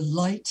am the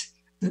light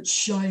that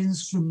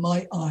shines from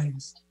my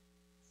eyes.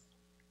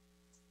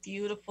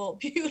 Beautiful,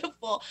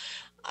 beautiful.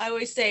 I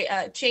always say,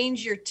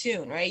 change your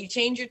tune, right? You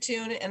change your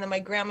tune. And then my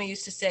grandma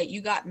used to say,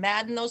 you got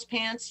mad in those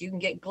pants, you can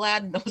get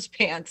glad in those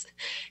pants.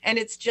 And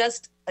it's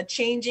just a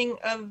changing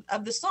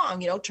of the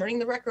song, turning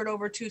the record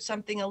over to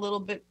something a little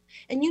bit,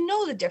 and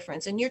the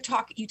difference. And you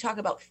talk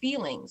about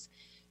feelings.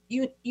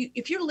 You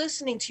if you're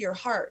listening to your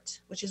heart,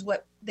 which is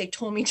what they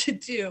told me to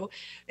do,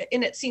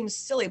 and it seems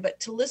silly, but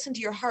to listen to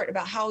your heart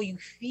about how you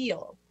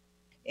feel.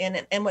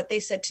 And what they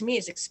said to me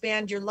is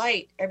expand your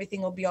light,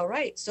 everything will be all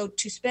right. So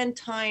to spend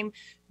time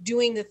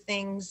doing the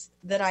things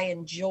that I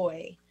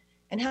enjoy.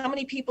 And how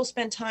many people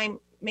spend time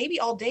maybe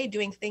all day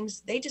doing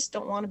things they just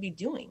don't want to be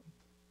doing?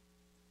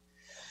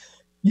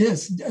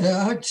 Yes,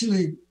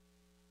 actually,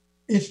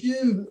 if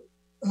you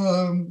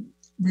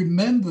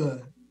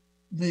remember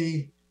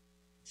the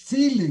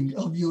feeling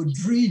of your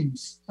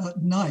dreams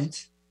at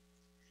night,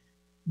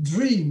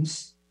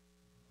 dreams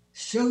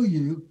show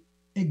you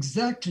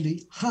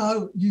exactly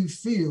how you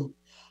feel,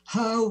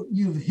 how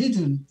you've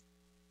hidden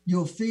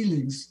your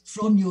feelings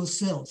from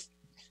yourself.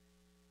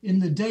 In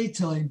the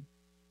daytime,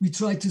 we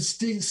try to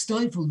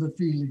stifle the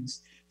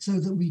feelings so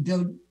that we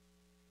don't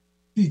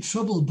be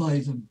troubled by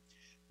them.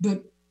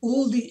 But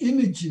all the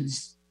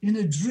images in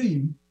a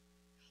dream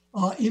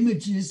are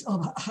images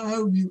of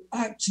how you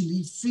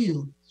actually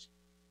feel.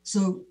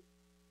 So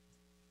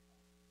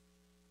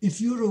if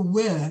you're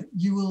aware,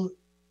 you will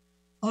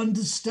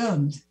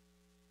understand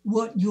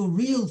what your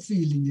real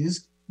feeling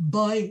is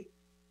by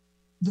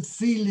the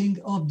feeling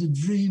of the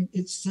dream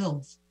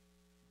itself.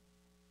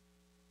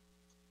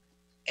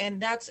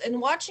 And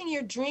watching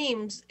your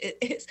dreams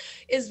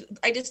is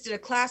I just did a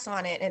class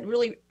on it, and it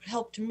really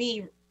helped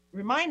me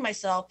remind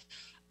myself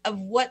of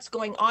what's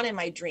going on in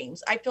my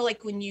dreams. I feel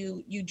like when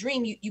you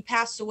dream, you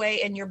pass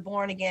away and you're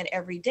born again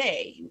every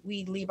day.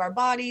 We leave our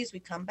bodies, we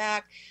come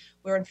back,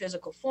 we're in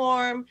physical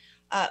form.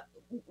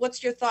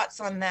 What's your thoughts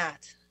on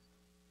that?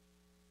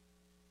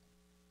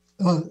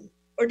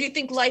 Or do you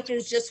think life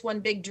is just one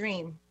big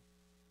dream?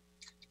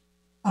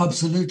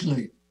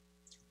 Absolutely.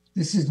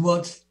 This is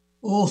what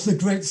all the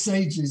great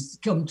sages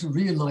come to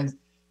realize,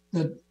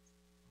 that,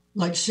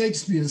 like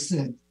Shakespeare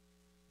said,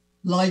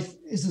 life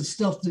is the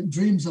stuff that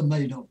dreams are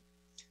made of.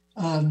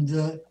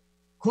 And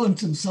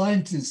quantum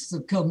scientists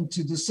have come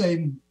to the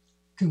same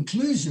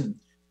conclusion.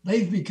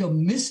 They've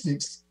become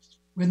mystics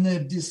when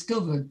they've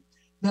discovered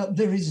that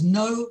there is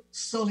no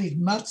solid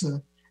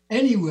matter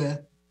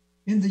anywhere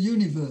in the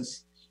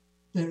universe.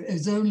 There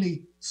is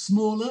only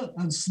smaller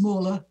and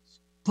smaller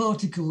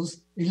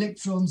particles,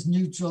 electrons,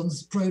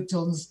 neutrons,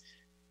 protons,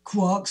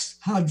 quarks,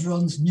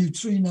 hadrons,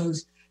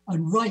 neutrinos,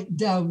 and right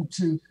down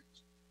to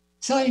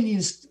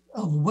tiniest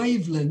of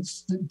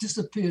wavelengths that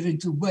disappear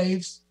into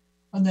waves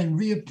and then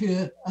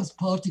reappear as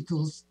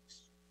particles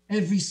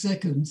every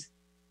second,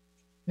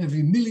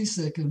 every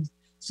millisecond,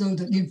 so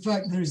that in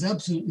fact there is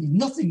absolutely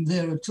nothing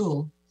there at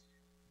all.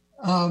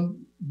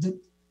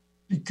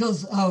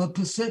 Because our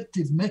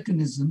perceptive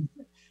mechanism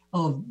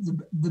of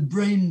the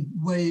brain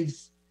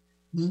waves,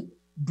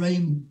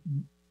 brain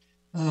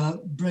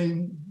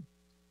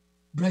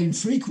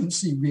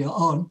frequency we are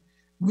on,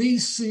 we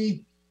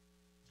see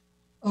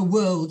a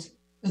world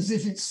as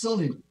if it's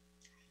solid,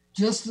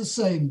 just the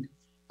same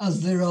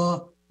as there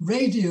are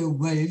radio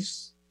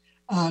waves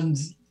and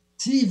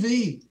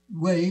TV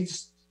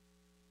waves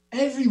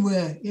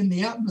everywhere in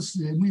the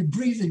atmosphere. And we're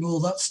breathing all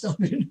that stuff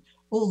in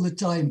all the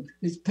time.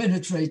 It's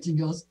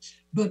penetrating us.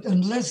 but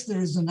unless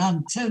there is an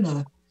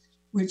antenna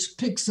which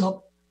picks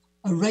up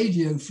a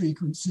radio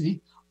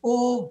frequency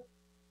or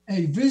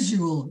a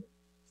visual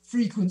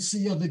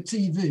frequency of a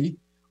TV,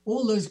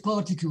 all those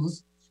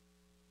particles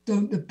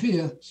don't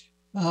appear.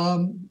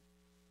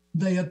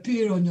 They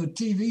appear on your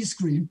TV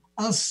screen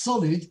as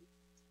solid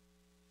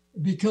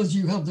because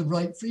you have the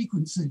right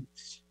frequency.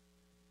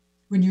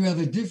 When you have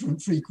a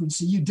different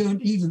frequency, you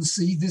don't even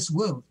see this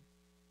world.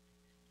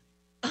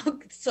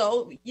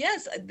 So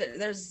yes,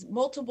 there's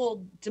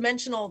multiple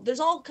dimensional, there's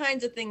all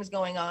kinds of things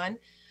going on.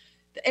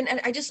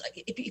 And I just,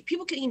 if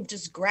people can even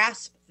just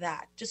grasp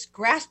that, just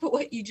grasp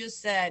what you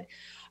just said.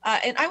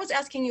 And I was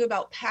asking you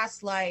about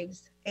past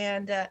lives,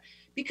 and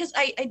because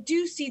I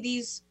do see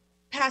these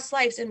past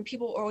lives, and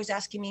people are always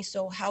asking me,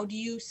 so how do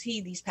you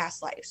see these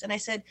past lives? And I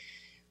said,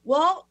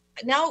 well,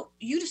 now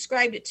you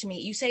described it to me.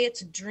 You say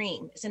it's a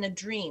dream, it's in a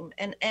dream.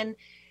 And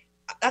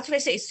that's what I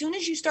say. As soon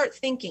as you start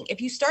thinking,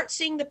 if you start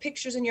seeing the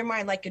pictures in your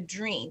mind like a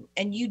dream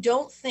and you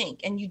don't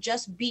think and you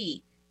just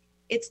be,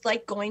 it's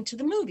like going to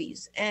the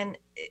movies. And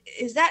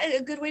is that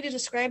a good way to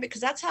describe it?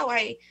 Because that's how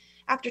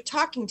after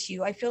talking to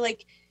you, I feel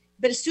like,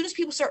 but as soon as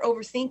people start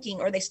overthinking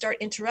or they start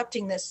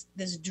interrupting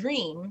this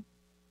dream,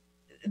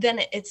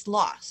 then it's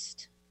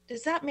lost.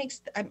 Does that make,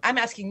 I'm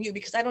asking you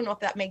because I don't know if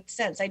that makes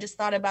sense. I just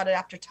thought about it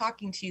after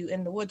talking to you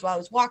in the woods while I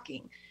was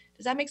walking.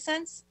 Does that make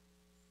sense?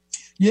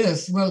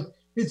 Yes, well,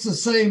 it's the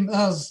same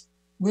as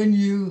when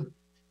you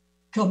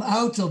come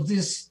out of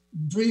this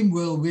dream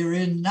world we're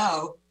in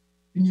now,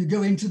 and you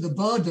go into the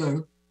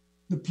bardo,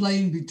 the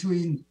plane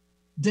between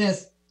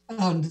death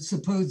and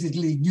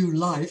supposedly new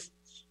life.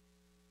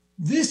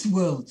 This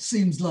world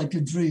seems like a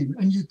dream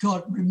and you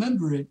can't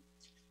remember it.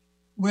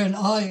 When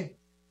I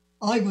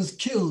was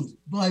killed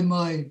by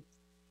my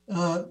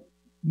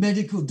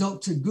medical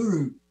doctor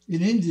guru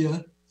in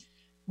India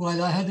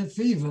while I had a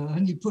fever,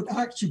 and he put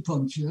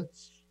acupuncture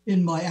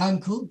in my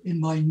ankle, in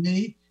my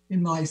knee,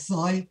 in my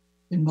thigh,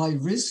 in my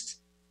wrist,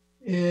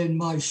 in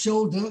my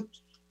shoulder,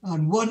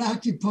 and one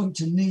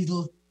acupuncture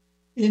needle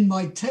in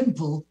my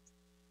temple,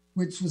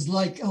 which was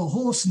like a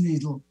horse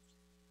needle.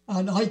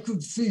 And I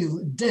could feel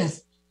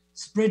death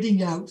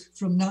spreading out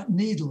from that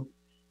needle.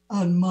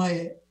 And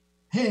my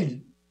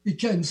head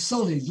became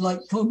solid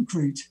like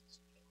concrete,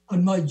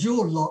 and my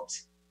jaw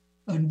locked.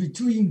 And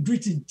between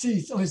gritted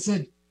teeth, I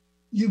said,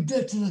 "You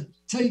better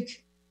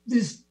take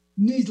this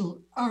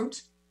needle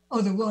out,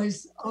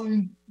 otherwise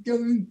I'm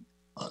going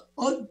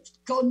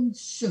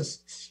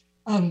unconscious."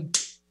 And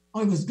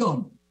I was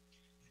gone.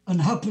 And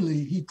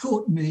happily, he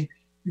caught me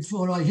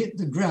before I hit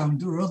the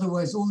ground, or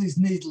otherwise all these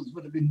needles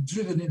would have been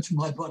driven into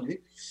my body.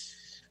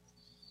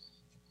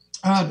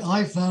 And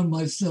I found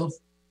myself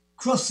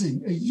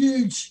crossing a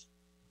huge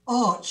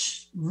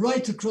arch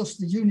right across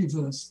the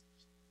universe,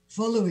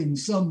 following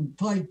some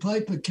Pied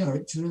Piper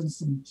character and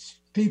some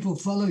people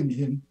following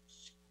him.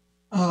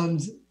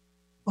 And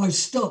I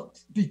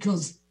stopped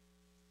because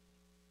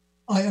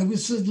I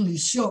was suddenly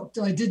shocked.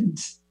 I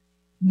didn't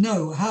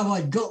know how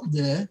I got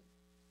there,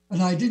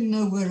 and I didn't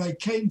know where I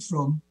came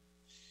from.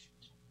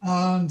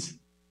 And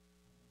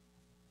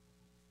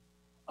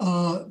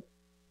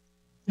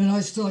then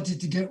I started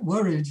to get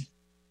worried.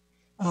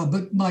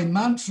 But my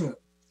mantra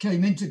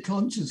came into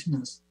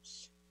consciousness,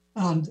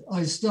 and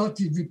I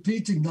started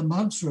repeating the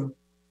mantra,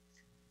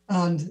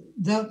 and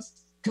that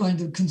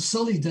kind of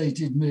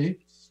consolidated me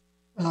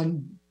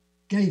and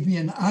gave me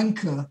an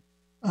anchor,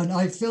 and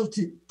I felt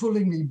it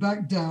pulling me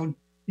back down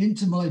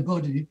into my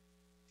body.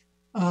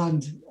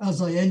 And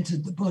as I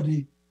entered the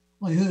body,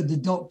 I heard the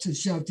doctor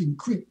shouting,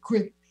 "Quick,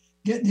 quick,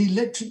 get the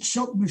electric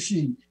shock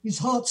machine. His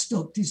heart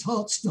stopped, his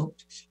heart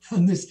stopped."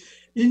 And this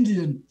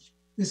Indian,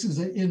 this was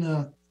in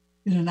an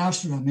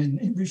ashram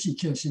in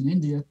Rishikesh in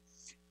India,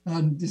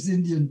 and this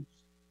Indian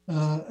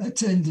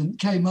attendant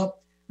came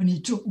up and he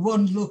took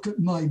one look at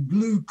my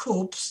blue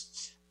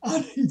corpse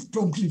and he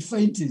promptly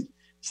fainted.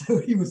 So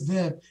he was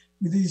there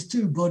with these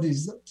two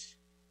bodies.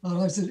 And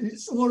I said,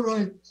 "It's all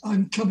right,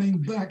 I'm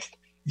coming back."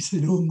 He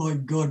said, "Oh my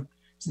God."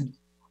 He said,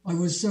 "I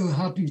was so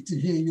happy to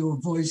hear your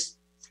voice.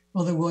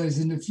 Otherwise,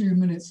 in a few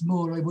minutes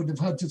more, I would have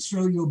had to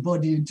throw your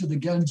body into the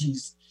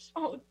Ganges."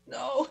 Oh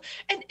no.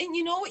 And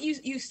you know what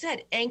you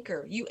said,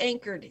 anchor, you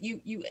anchored,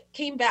 you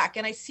came back.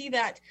 And I see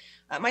that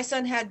my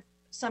son had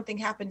something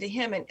happen to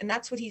him, and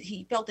that's what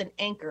he felt, an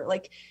anchor.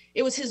 Like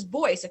it was his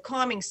voice, a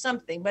calming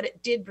something, but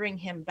it did bring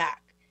him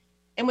back.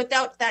 And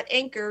without that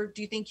anchor,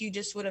 do you think you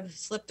just would have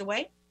slipped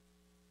away?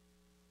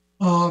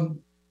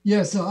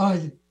 Yes,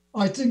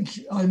 I think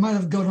I might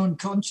have gone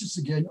unconscious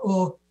again,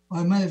 or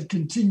I may have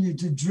continued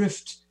to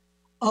drift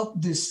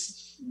up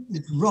this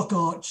rock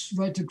arch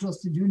right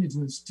across the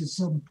universe to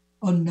some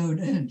unknown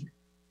end.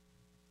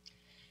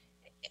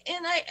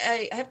 And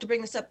I have to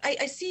bring this up.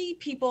 I see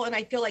people, and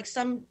I feel like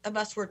some of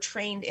us were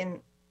trained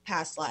in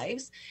past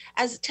lives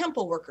as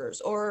temple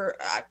workers, or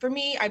for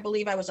me, I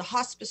believe I was a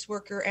hospice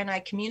worker, and I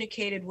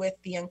communicated with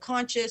the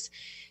unconscious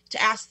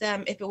to ask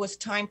them if it was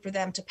time for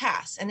them to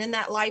pass. And in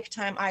that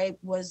lifetime, I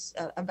was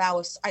a vow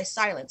of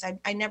silence.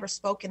 I never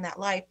spoke in that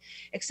life,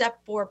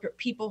 except for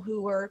people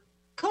who were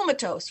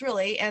comatose,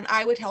 really, and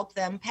I would help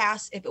them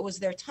pass if it was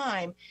their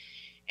time.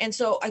 And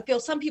so I feel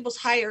some people's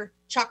higher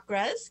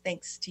chakras,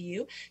 thanks to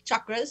you,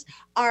 chakras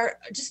are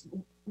just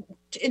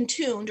in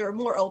tuned or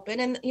more open.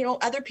 And,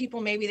 other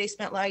people, maybe they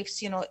spent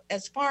lives,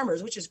 as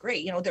farmers, which is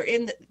great. They're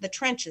in the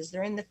trenches,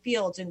 they're in the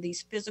fields, in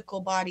these physical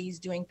bodies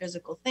doing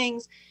physical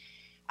things.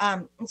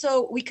 And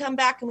so we come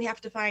back and we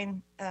have to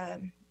find,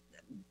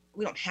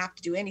 we don't have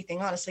to do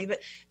anything, honestly, but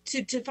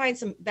to find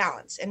some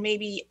balance. And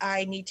maybe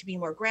I need to be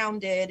more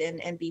grounded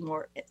and be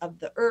more of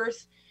the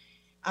earth.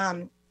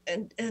 And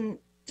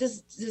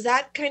does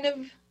that kind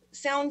of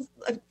sound,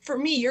 for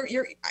me,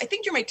 I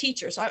think you're my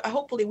teacher. So I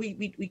hopefully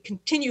we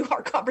continue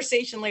our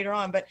conversation later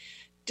on, but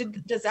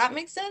does that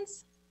make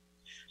sense?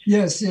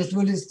 Yes.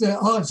 Well, it's the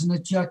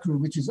Ajna chakra,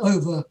 which is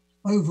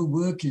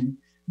overworking,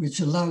 which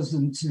allows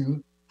them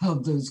to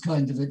have those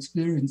kind of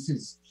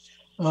experiences.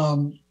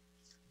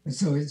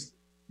 So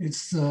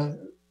it's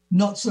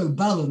not so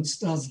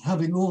balanced as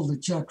having all the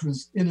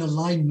chakras in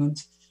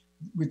alignment,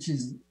 which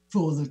is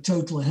for the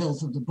total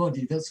health of the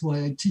body. That's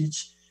why I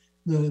teach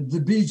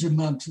the bija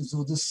mantras,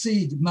 or the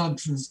seed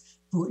mantras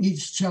for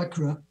each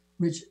chakra,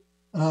 which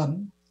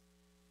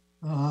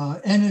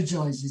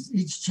energizes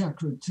each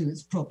chakra to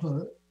its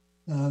proper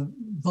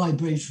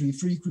vibratory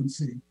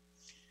frequency.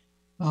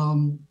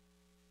 All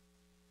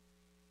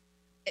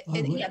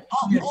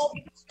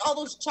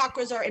those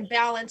chakras are in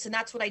balance, and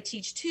that's what I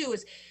teach too.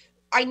 Is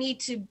I need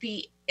to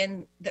be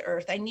in the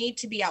earth. I need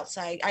to be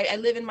outside. I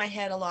live in my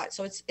head a lot,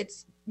 so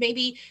it's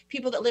maybe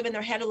people that live in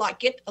their head a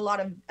lot get a lot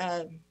of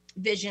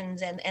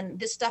visions, and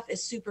this stuff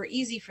is super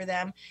easy for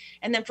them.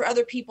 And then for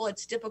other people,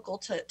 it's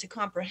difficult to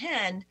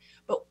comprehend.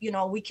 But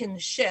we can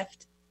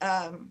shift,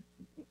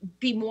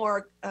 be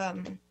more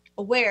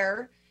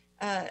aware.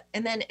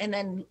 And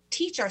then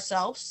teach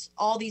ourselves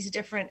all these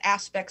different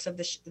aspects of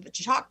the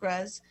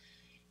chakras.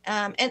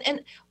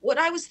 And what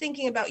I was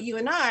thinking about you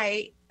and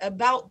I,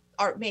 about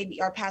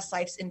maybe our past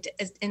lives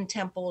in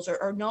temples,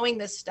 or knowing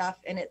this stuff,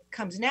 and it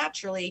comes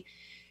naturally,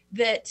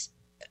 that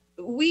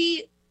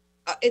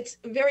it's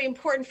very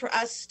important for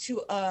us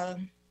to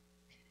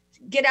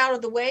get out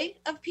of the way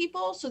of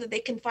people so that they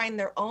can find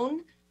their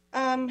own,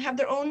 have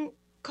their own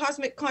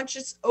cosmic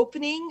conscious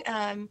opening.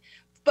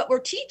 But we're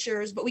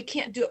teachers, but we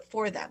can't do it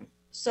for them.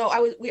 So I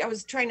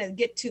was trying to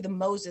get to the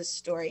Moses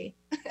story,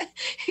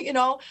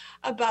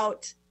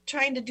 about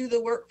trying to do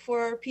the work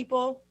for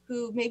people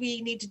who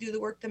maybe need to do the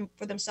work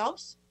for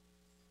themselves.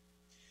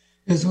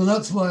 Yes, well,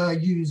 that's why I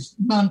use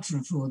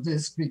mantra for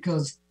this,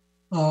 because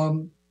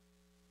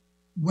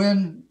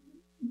when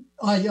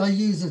I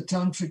use a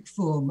tantric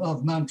form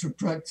of mantra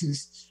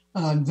practice,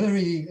 and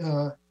very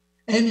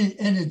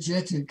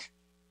energetic,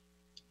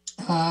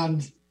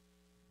 and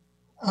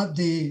at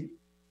the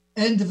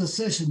end of a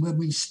session, when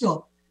we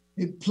stop,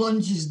 it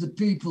plunges the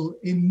people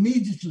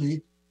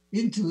immediately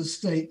into a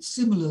state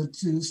similar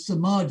to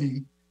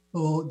samadhi,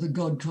 or the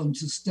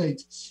God-conscious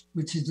state,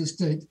 which is a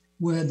state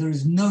where there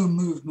is no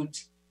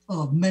movement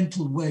of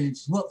mental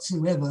waves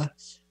whatsoever.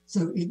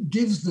 So it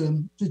gives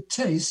them the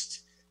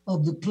taste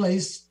of the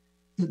place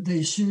that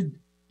they should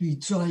be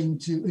trying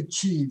to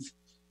achieve.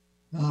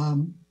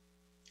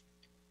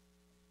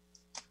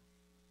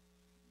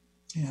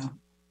 Yeah,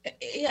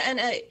 and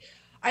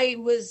I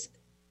was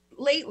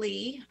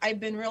lately, I've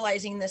been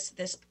realizing this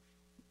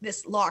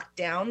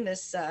lockdown,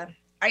 this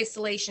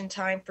isolation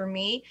time for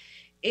me,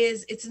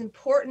 it's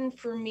important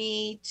for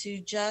me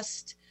to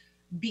just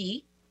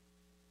be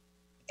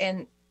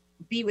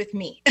with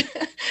me.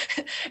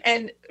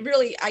 And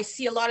really, I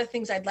see a lot of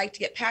things I'd like to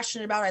get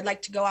passionate about. I'd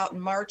like to go out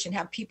and march and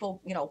have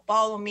people,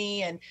 follow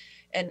me. And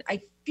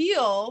I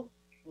feel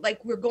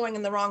like we're going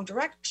in the wrong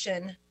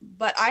direction,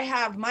 but I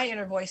have my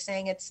inner voice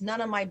saying it's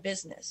none of my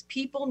business.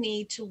 People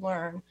need to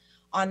learn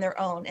on their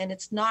own. And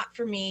it's not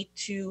for me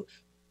to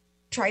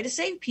try to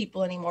save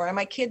people anymore. And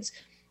my kids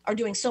are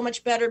doing so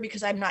much better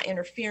because I'm not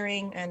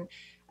interfering. And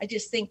I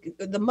just think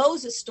the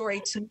Moses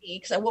story to me,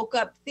 because I woke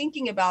up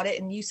thinking about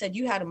it, and you said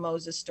you had a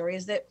Moses story,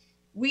 is that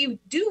we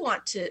do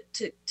want to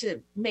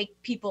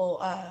make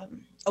people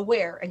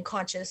aware and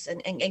conscious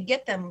and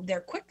get them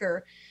there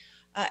quicker.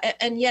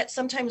 And yet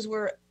sometimes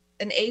we're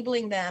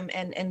enabling them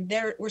and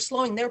we're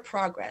slowing their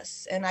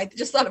progress. And I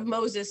just thought of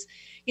Moses,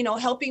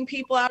 helping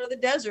people out of the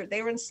desert.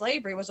 They were in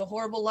slavery. It was a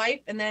horrible life.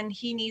 And then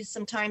he needs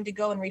some time to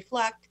go and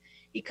reflect.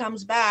 He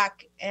comes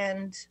back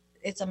and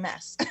it's a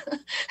mess.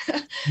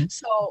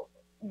 So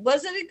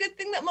was it a good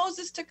thing that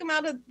Moses took him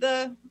out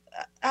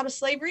of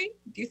slavery?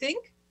 Do you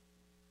think?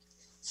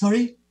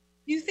 Sorry?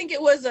 Do you think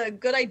it was a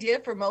good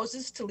idea for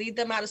Moses to lead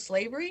them out of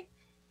slavery?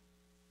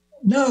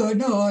 No, I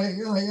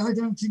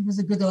don't think it was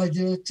a good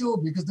idea at all,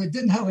 because they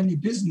didn't have any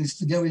business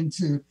to go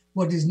into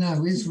what is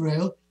now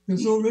Israel.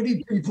 There's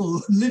already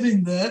people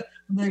living there,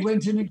 and they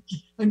went in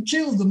and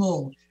killed them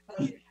all.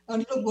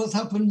 And look what's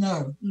happened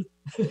now.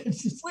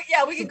 Well,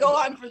 yeah, we could go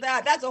on for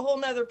that. That's a whole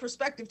nother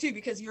perspective too,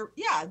 because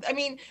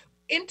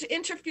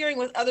interfering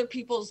with other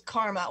people's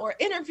karma, or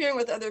interfering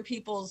with other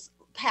people's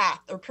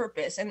path or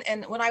purpose.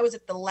 And when I was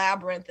at the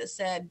labyrinth, it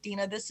said,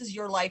 Dina, this is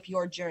your life,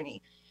 your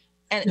journey.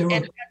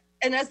 And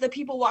And as the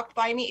people walked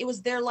by me, it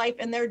was their life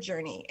and their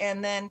journey.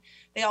 And then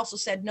they also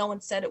said, no one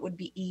said it would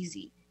be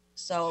easy.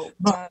 So,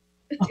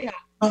 yeah.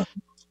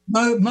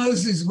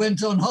 Moses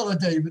went on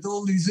holiday with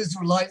all these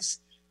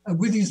Israelites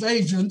with his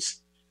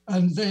agents,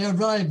 and they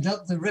arrived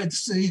at the Red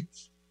Sea.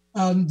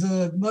 And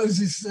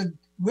Moses said,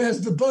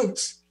 "Where's the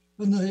boats?"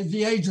 And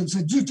the agent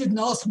said, "You didn't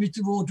ask me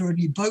to order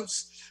any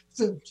boats."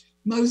 So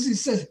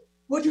Moses said,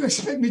 "What do you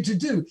expect me to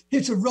do?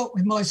 Hit a rock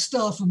with my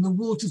staff and the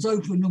waters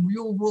open and we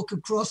all walk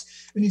across?"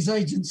 And his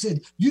agent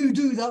said, "You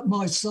do that,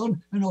 my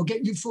son, and I'll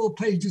get you 4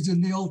 pages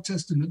in the Old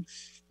Testament."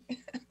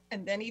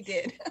 And then he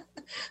did.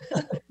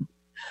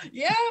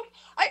 Yeah.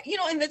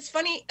 And it's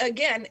funny,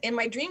 again, in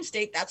my dream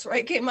state, that's where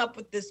I came up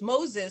with this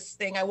Moses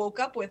thing. I woke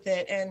up with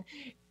it, and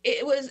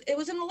it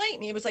was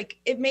enlightening. It was like,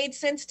 it made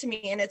sense to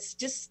me. And it's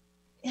just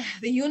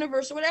the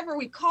universe, or whatever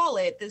we call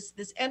it,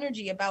 this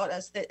energy about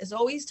us that is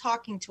always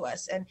talking to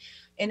us. And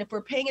if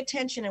we're paying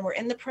attention and we're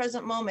in the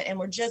present moment and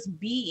we're just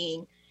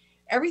being,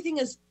 everything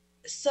is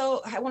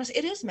so, I want to say,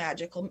 it is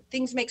magical.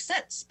 Things make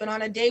sense. But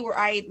on a day where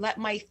I let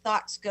my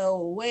thoughts go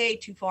way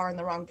too far in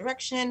the wrong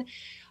direction,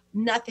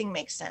 nothing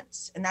makes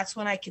sense. And that's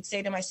when I could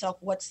say to myself,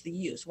 what's the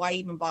use? Why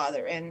even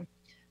bother? And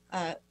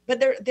but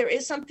there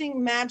is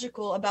something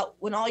magical about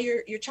when all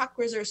your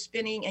chakras are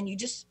spinning and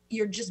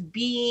you're just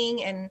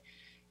being, and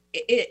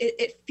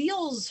it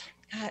feels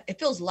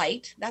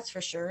light. That's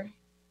for sure.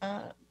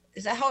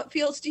 Is that how it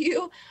feels to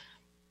you?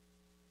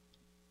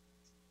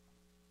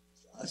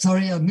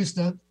 Sorry, I missed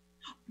that.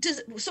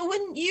 So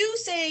when you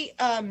say,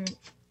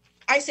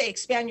 I say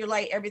expand your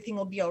light, everything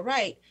will be all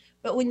right.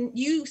 But when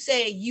you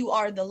say you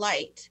are the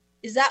light,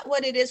 is that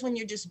what it is when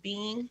you're just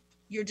being?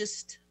 You're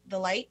just the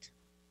light?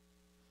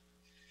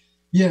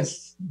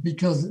 Yes,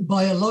 because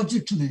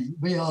biologically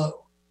we are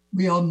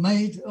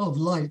made of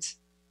light.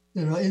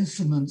 There are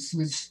instruments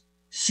which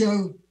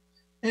show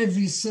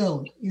every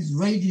cell is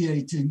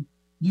radiating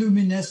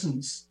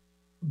luminescence.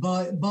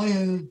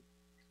 Bio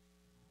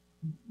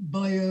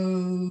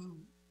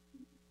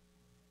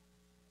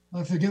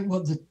I forget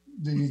what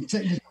the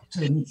technical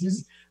term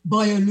is.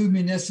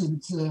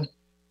 Bioluminescent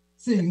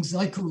things,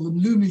 I call them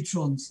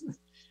lumitrons.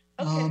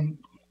 Okay.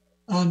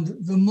 And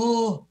the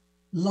more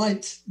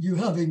light you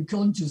have in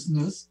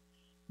consciousness,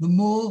 the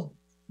more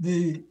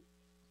the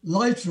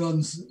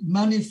lightrons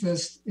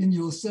manifest in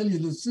your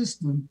cellular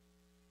system,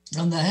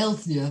 and the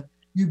healthier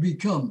you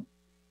become.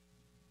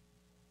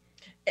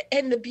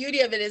 And the beauty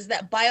of it is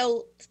that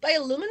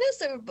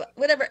bioluminescence or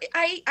whatever,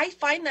 I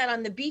find that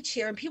on the beach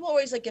here, and people are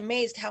always like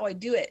amazed how I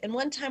do it. And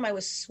one time I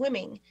was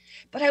swimming,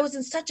 but I was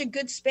in such a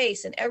good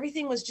space and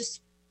everything was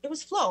just, it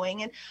was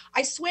flowing. And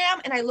I swam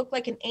and I looked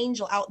like an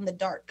angel out in the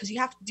dark, because you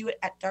have to do it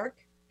at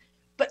dark.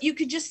 But you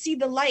could just see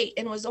the light,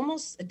 and it was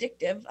almost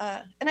addictive.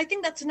 And I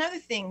think that's another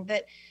thing,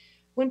 that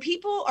when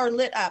people are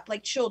lit up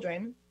like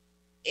children,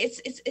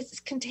 it's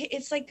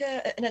like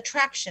an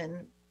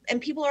attraction, and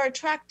people are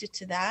attracted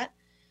to that.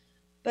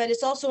 But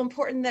it's also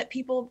important that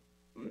people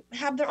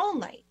have their own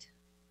light.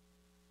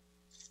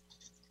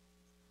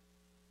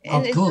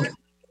 And of course,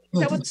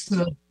 but it's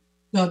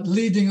that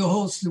leading a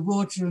horse to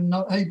water and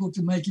not able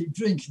to make it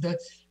drink. That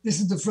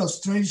this is the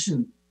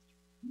frustration.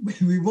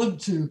 We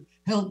want to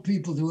help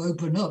people to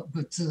open up,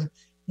 but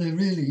they're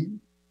really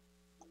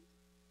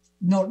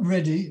not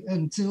ready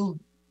until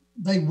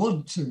they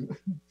want to.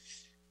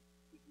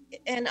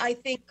 And I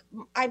think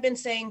I've been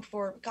saying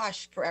for,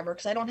 forever,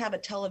 because I don't have a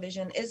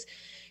television, is,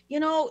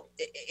 your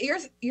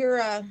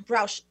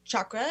brow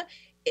chakra,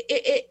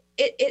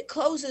 it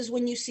closes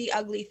when you see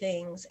ugly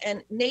things,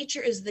 and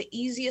nature is the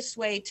easiest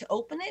way to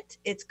open it.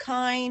 It's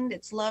kind,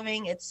 it's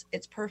loving, it's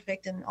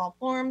perfect in all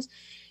forms.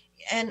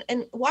 And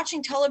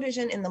watching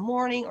television in the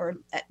morning or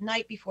at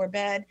night before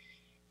bed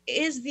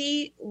is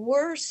the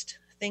worst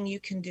thing you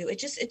can do. It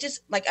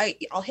just like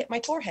I'll hit my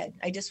forehead.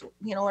 I just,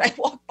 when I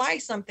walk by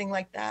something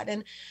like that,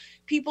 and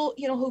people,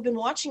 who've been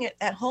watching it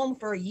at home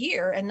for a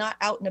year and not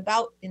out and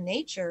about in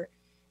nature,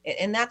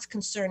 and that's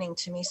concerning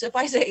to me. So if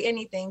I say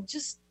anything,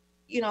 just,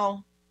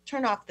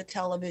 turn off the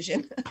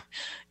television.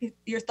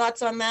 Your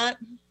thoughts on that?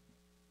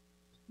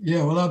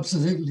 Yeah, well,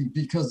 absolutely,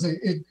 because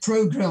it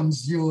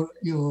programs your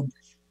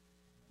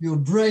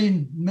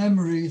brain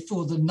memory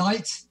for the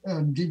night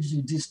and gives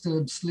you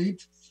disturbed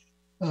sleep.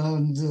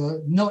 And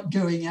not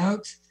going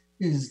out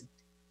is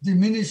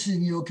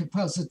diminishing your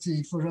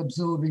capacity for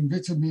absorbing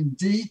vitamin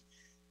D,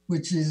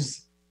 which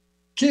is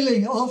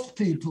killing off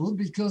people,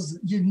 because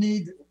you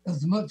need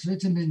as much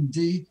vitamin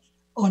D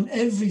on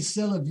every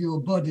cell of your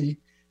body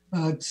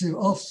to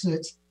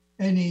offset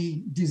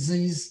any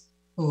disease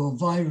or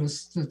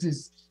virus that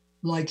is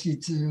likely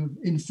to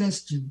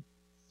infest you.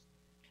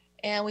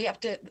 And we have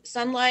to,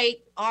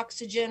 sunlight,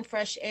 oxygen,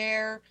 fresh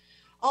air,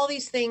 all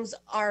these things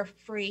are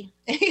free.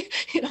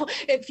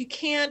 If you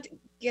can't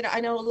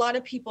I know a lot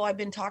of people, I've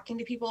been talking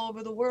to people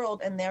over the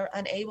world, and they're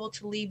unable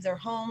to leave their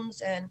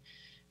homes. And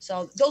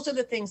so those are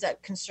the things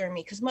that concern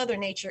me, because Mother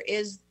Nature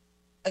is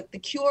the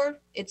cure.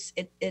 It's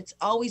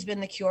always been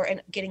the cure,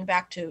 and getting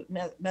back to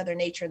Mother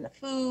Nature and the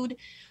food,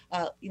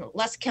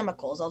 less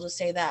chemicals. I'll just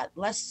say that,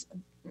 less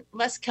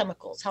less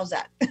chemicals. How's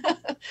that?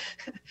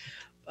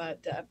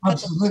 but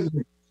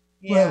Absolutely.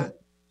 Yeah. Well,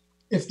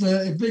 if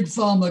Big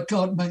Pharma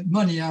can't make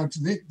money out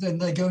of it, then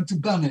they're going to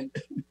ban it.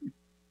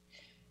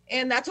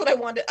 And that's what I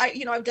wanted.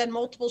 I've done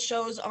multiple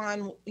shows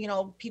on,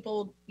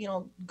 people,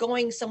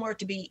 going somewhere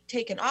to be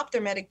taken off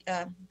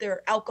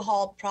their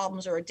alcohol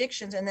problems or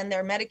addictions, and then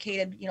they're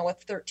medicated, with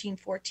 13,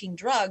 14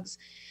 drugs.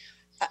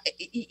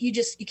 You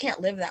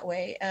can't live that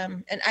way.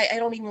 And I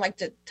don't even like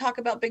to talk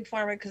about Big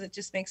Pharma because it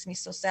just makes me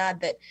so sad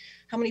that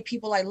how many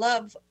people I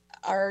love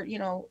are,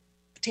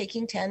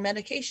 taking 10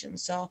 medications.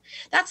 So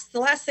that's the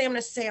last thing I'm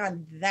going to say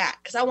on that,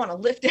 because I want to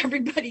lift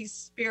everybody's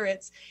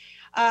spirits.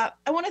 I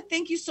want to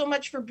thank you so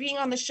much for being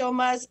on the show,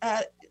 Muzz.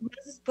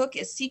 Muzz's book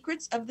is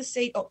Secrets of the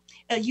Sage.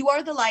 You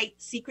Are the Light,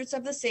 Secrets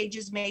of the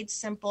Sages Made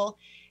Simple.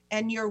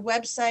 And your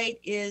website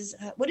is,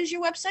 what is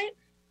your website?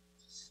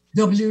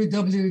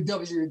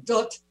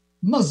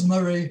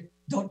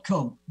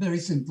 www.muzzmurray.com. Very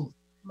simple.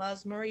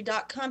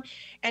 Muzzmurray.com.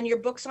 And your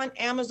book's on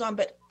Amazon.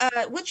 But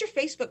what's your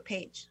Facebook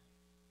page?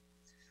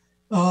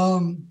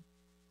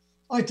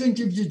 I think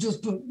if you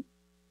just put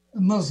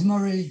Muzz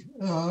Murray,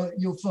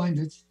 you'll find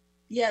it.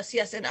 Yes.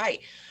 And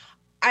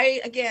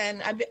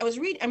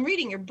I'm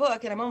reading your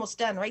book and I'm almost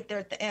done right there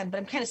at the end, but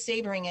I'm kind of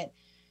savoring it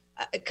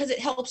because it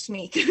helps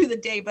me through the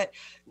day. But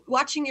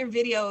watching your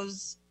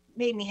videos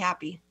made me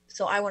happy.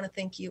 So I want to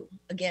thank you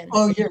again.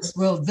 Oh, yes.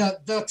 Well,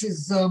 that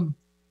is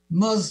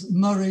Muzz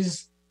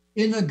Murray's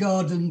Inner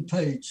Garden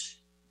page.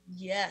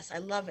 Yes, I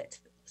love it.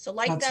 So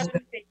that on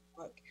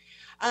Facebook.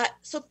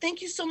 So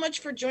thank you so much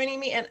for joining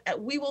me. And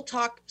we will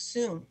talk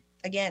soon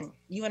again,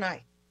 you and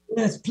I.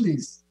 Yes,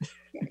 please.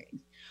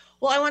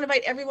 Well, I want to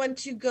invite everyone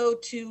to go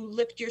to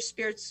Lift Your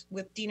Spirits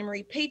with Dina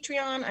Marie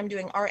Patreon. I'm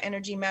doing Our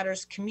Energy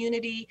Matters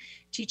community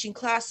teaching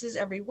classes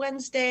every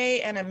Wednesday,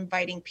 and I'm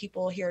inviting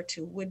people here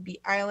to Whidbey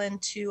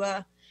Island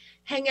to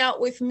hang out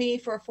with me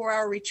for a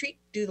 4-hour retreat,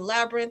 do the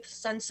labyrinth,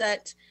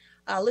 sunset,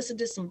 listen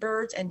to some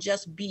birds, and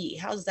just be.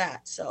 How's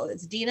that? So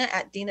it's Dina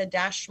at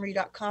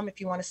dina-marie.com if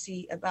you want to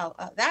see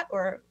about that,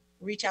 or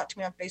reach out to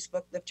me on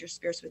Facebook, Lift Your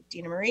Spirits with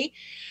Dina Marie.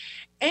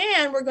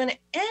 And we're going to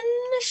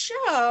end the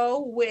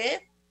show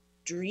with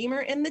Dreamer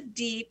in the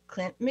Deep,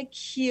 Clint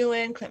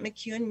McEwen,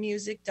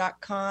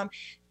 clintmcewenmusic.com.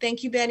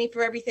 Thank you, Benny,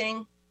 for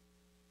everything.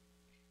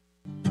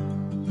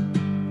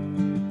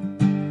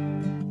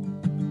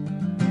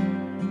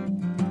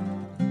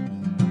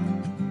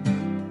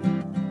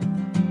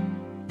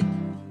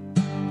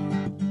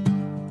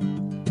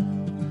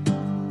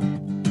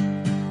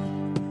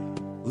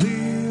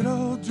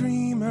 Little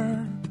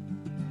dreamer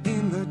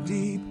in the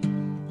deep,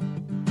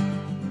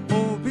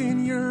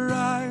 open your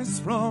eyes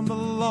from the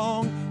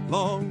long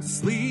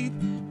sleep.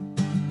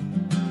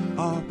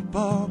 Up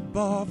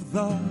above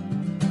the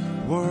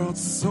world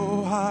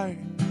so high,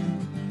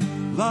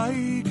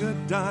 like a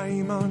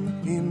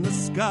diamond in the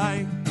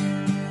sky.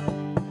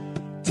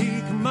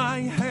 Take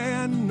my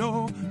hand,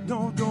 no,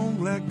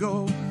 don't let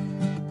go.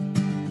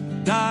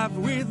 Dive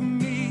with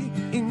me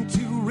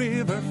into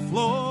river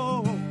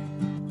flow.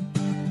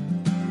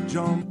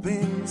 Jump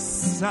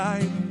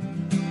inside,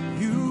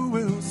 you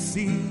will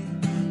see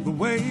the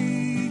way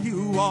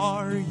you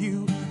are,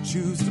 you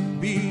choose to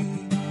be.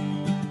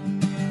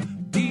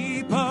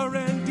 Deeper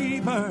and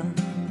deeper,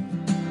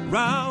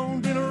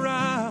 round and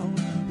around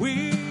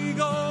we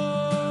go.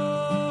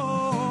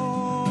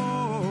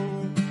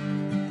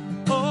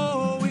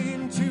 Oh,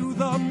 into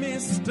the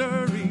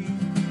mystery,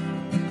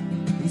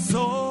 and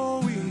so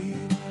we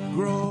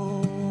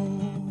grow.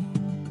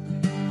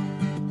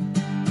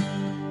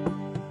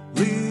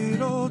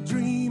 Little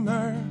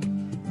dreamer,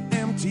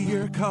 empty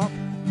your cup.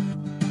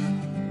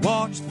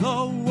 Watch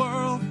the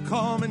world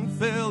come and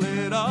fill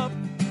it up.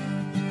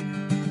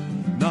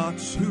 Not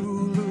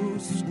too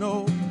loose,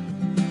 no,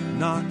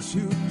 not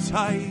too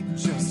tight.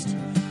 Just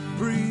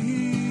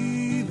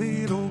breathe,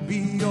 it'll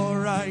be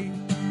alright.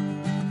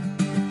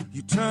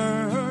 You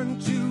turn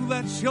to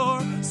let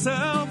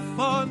yourself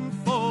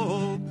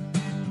unfold.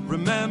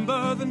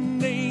 Remember the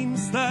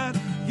names that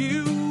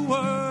you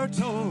were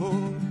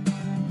told.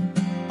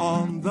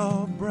 On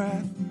the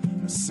breath,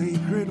 a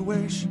sacred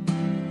wish.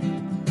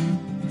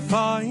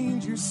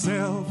 Find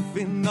yourself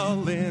in the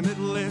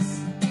limitless.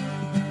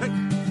 Hey.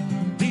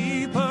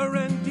 Deeper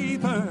and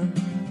deeper,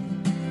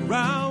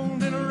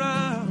 round and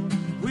around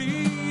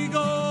we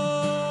go.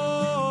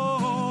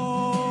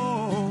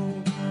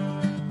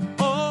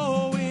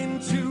 Oh,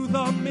 into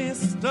the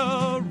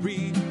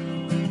mystery,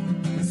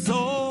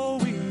 so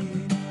we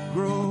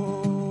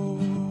grow.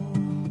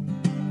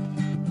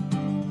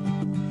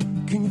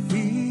 Can you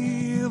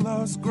feel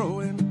us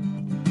growing?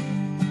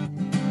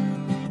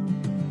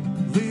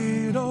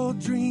 Little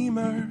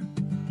dreamer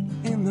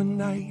in the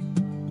night,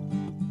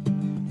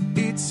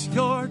 it's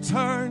your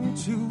turn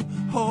to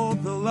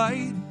hold the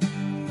light.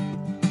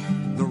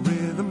 The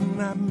rhythm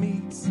that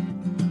meets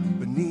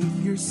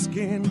beneath your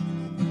skin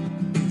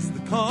is the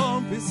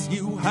compass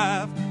you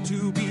have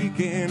to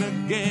begin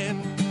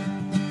again.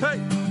 Hey,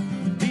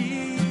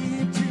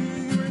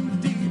 deeper and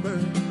deeper,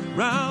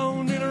 round